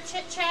other,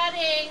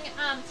 chit-chatting,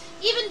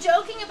 even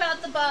joking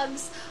about the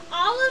bugs,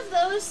 all of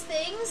those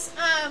things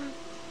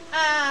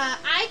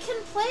I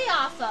can play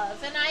off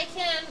of, and I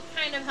can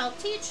kind of help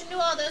teach and do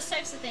all those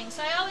types of things.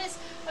 So I always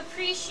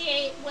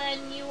appreciate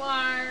when you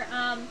are,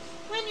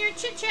 when you're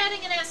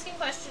chit-chatting and asking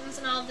questions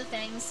and all of the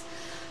things.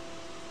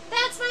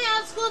 That's my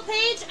OutSchool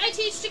page. I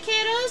teach to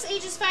kiddos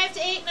ages 5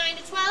 to 8, 9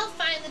 to 12.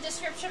 Find the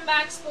description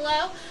box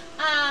below.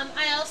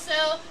 I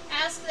also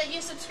ask that you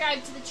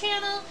subscribe to the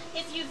channel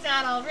if you've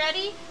not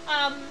already.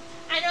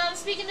 I know I'm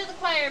speaking to the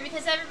choir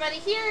because everybody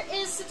here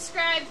is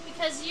subscribed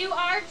because you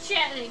are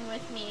chatting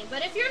with me.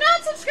 But if you're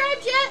not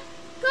subscribed yet,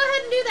 go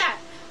ahead and do that.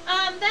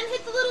 Then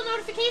hit the little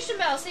notification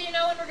bell so you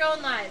know when we're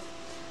going live.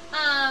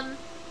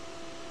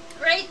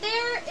 Right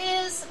there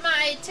is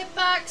my tip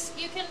box.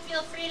 You can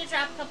feel free to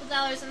drop a couple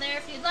dollars in there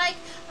if you'd like.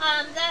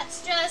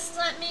 That's just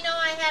let me know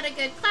I had a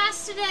good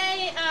class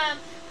today.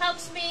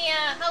 Helps me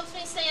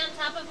stay on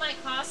top of my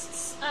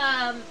costs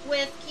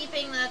with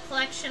keeping the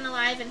collection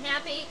alive and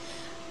happy.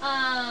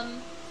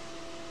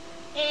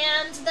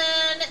 And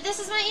then this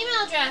is my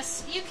email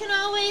address. You can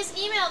always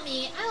email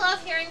me. I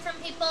love hearing from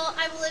people.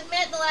 I will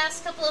admit the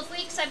last couple of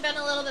weeks I've been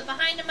a little bit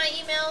behind in my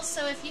emails,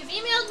 so if you've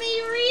emailed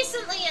me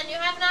recently and you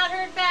have not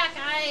heard back,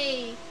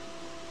 I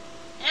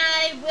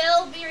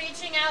will be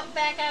reaching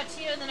back out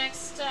to you in the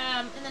next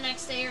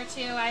day or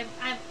two. I've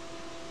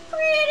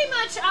pretty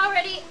much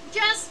already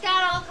just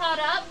got all caught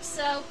up,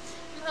 so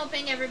I'm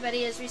hoping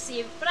everybody has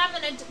received, but I'm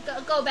going to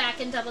go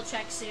back and double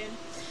check soon.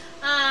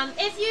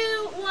 If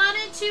you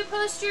wanted to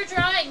post your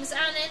drawings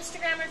on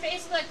Instagram or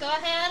Facebook, go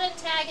ahead and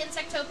tag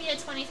Insectopia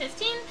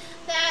 2015.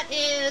 That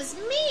is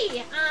me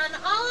on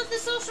all of the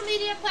social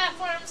media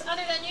platforms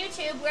other than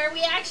YouTube, where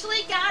we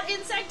actually got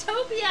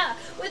Insectopia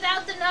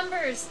without the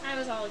numbers. I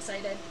was all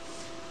excited.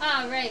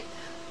 Alright.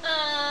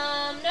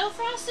 No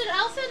frosted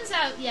elfins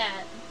out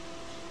yet.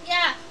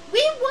 Yeah,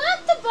 we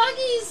want the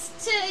buggies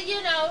to,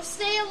 you know,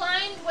 stay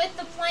aligned with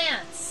the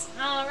plants.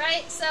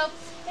 Alright, so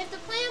if the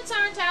plants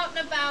aren't out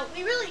and about,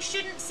 we really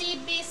shouldn't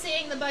be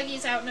seeing the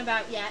buggies out and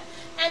about yet.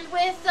 And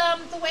with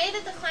the way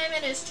that the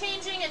climate is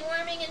changing and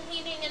warming and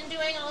heating and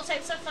doing all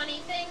types of funny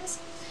things,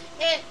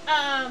 it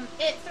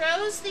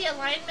throws the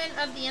alignment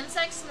of the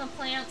insects and the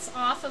plants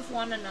off of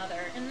one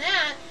another. And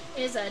that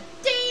is a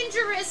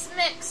dangerous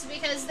mix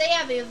because they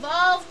have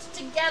evolved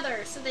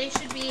together, so they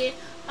should be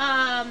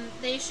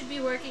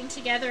working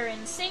together in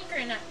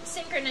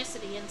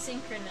synchronicity and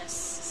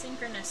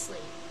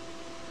synchronously.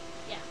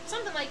 Yeah,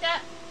 something like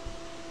that.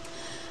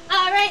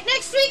 Alright,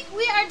 next week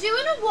we are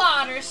doing a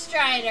water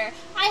strider.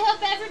 I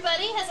hope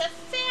everybody has a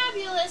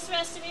fabulous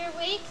rest of your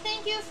week.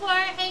 Thank you for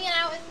hanging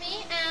out with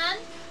me, and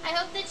I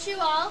hope that you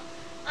all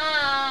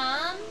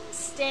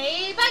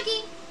stay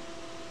buggy.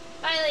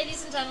 Bye,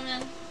 ladies and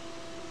gentlemen.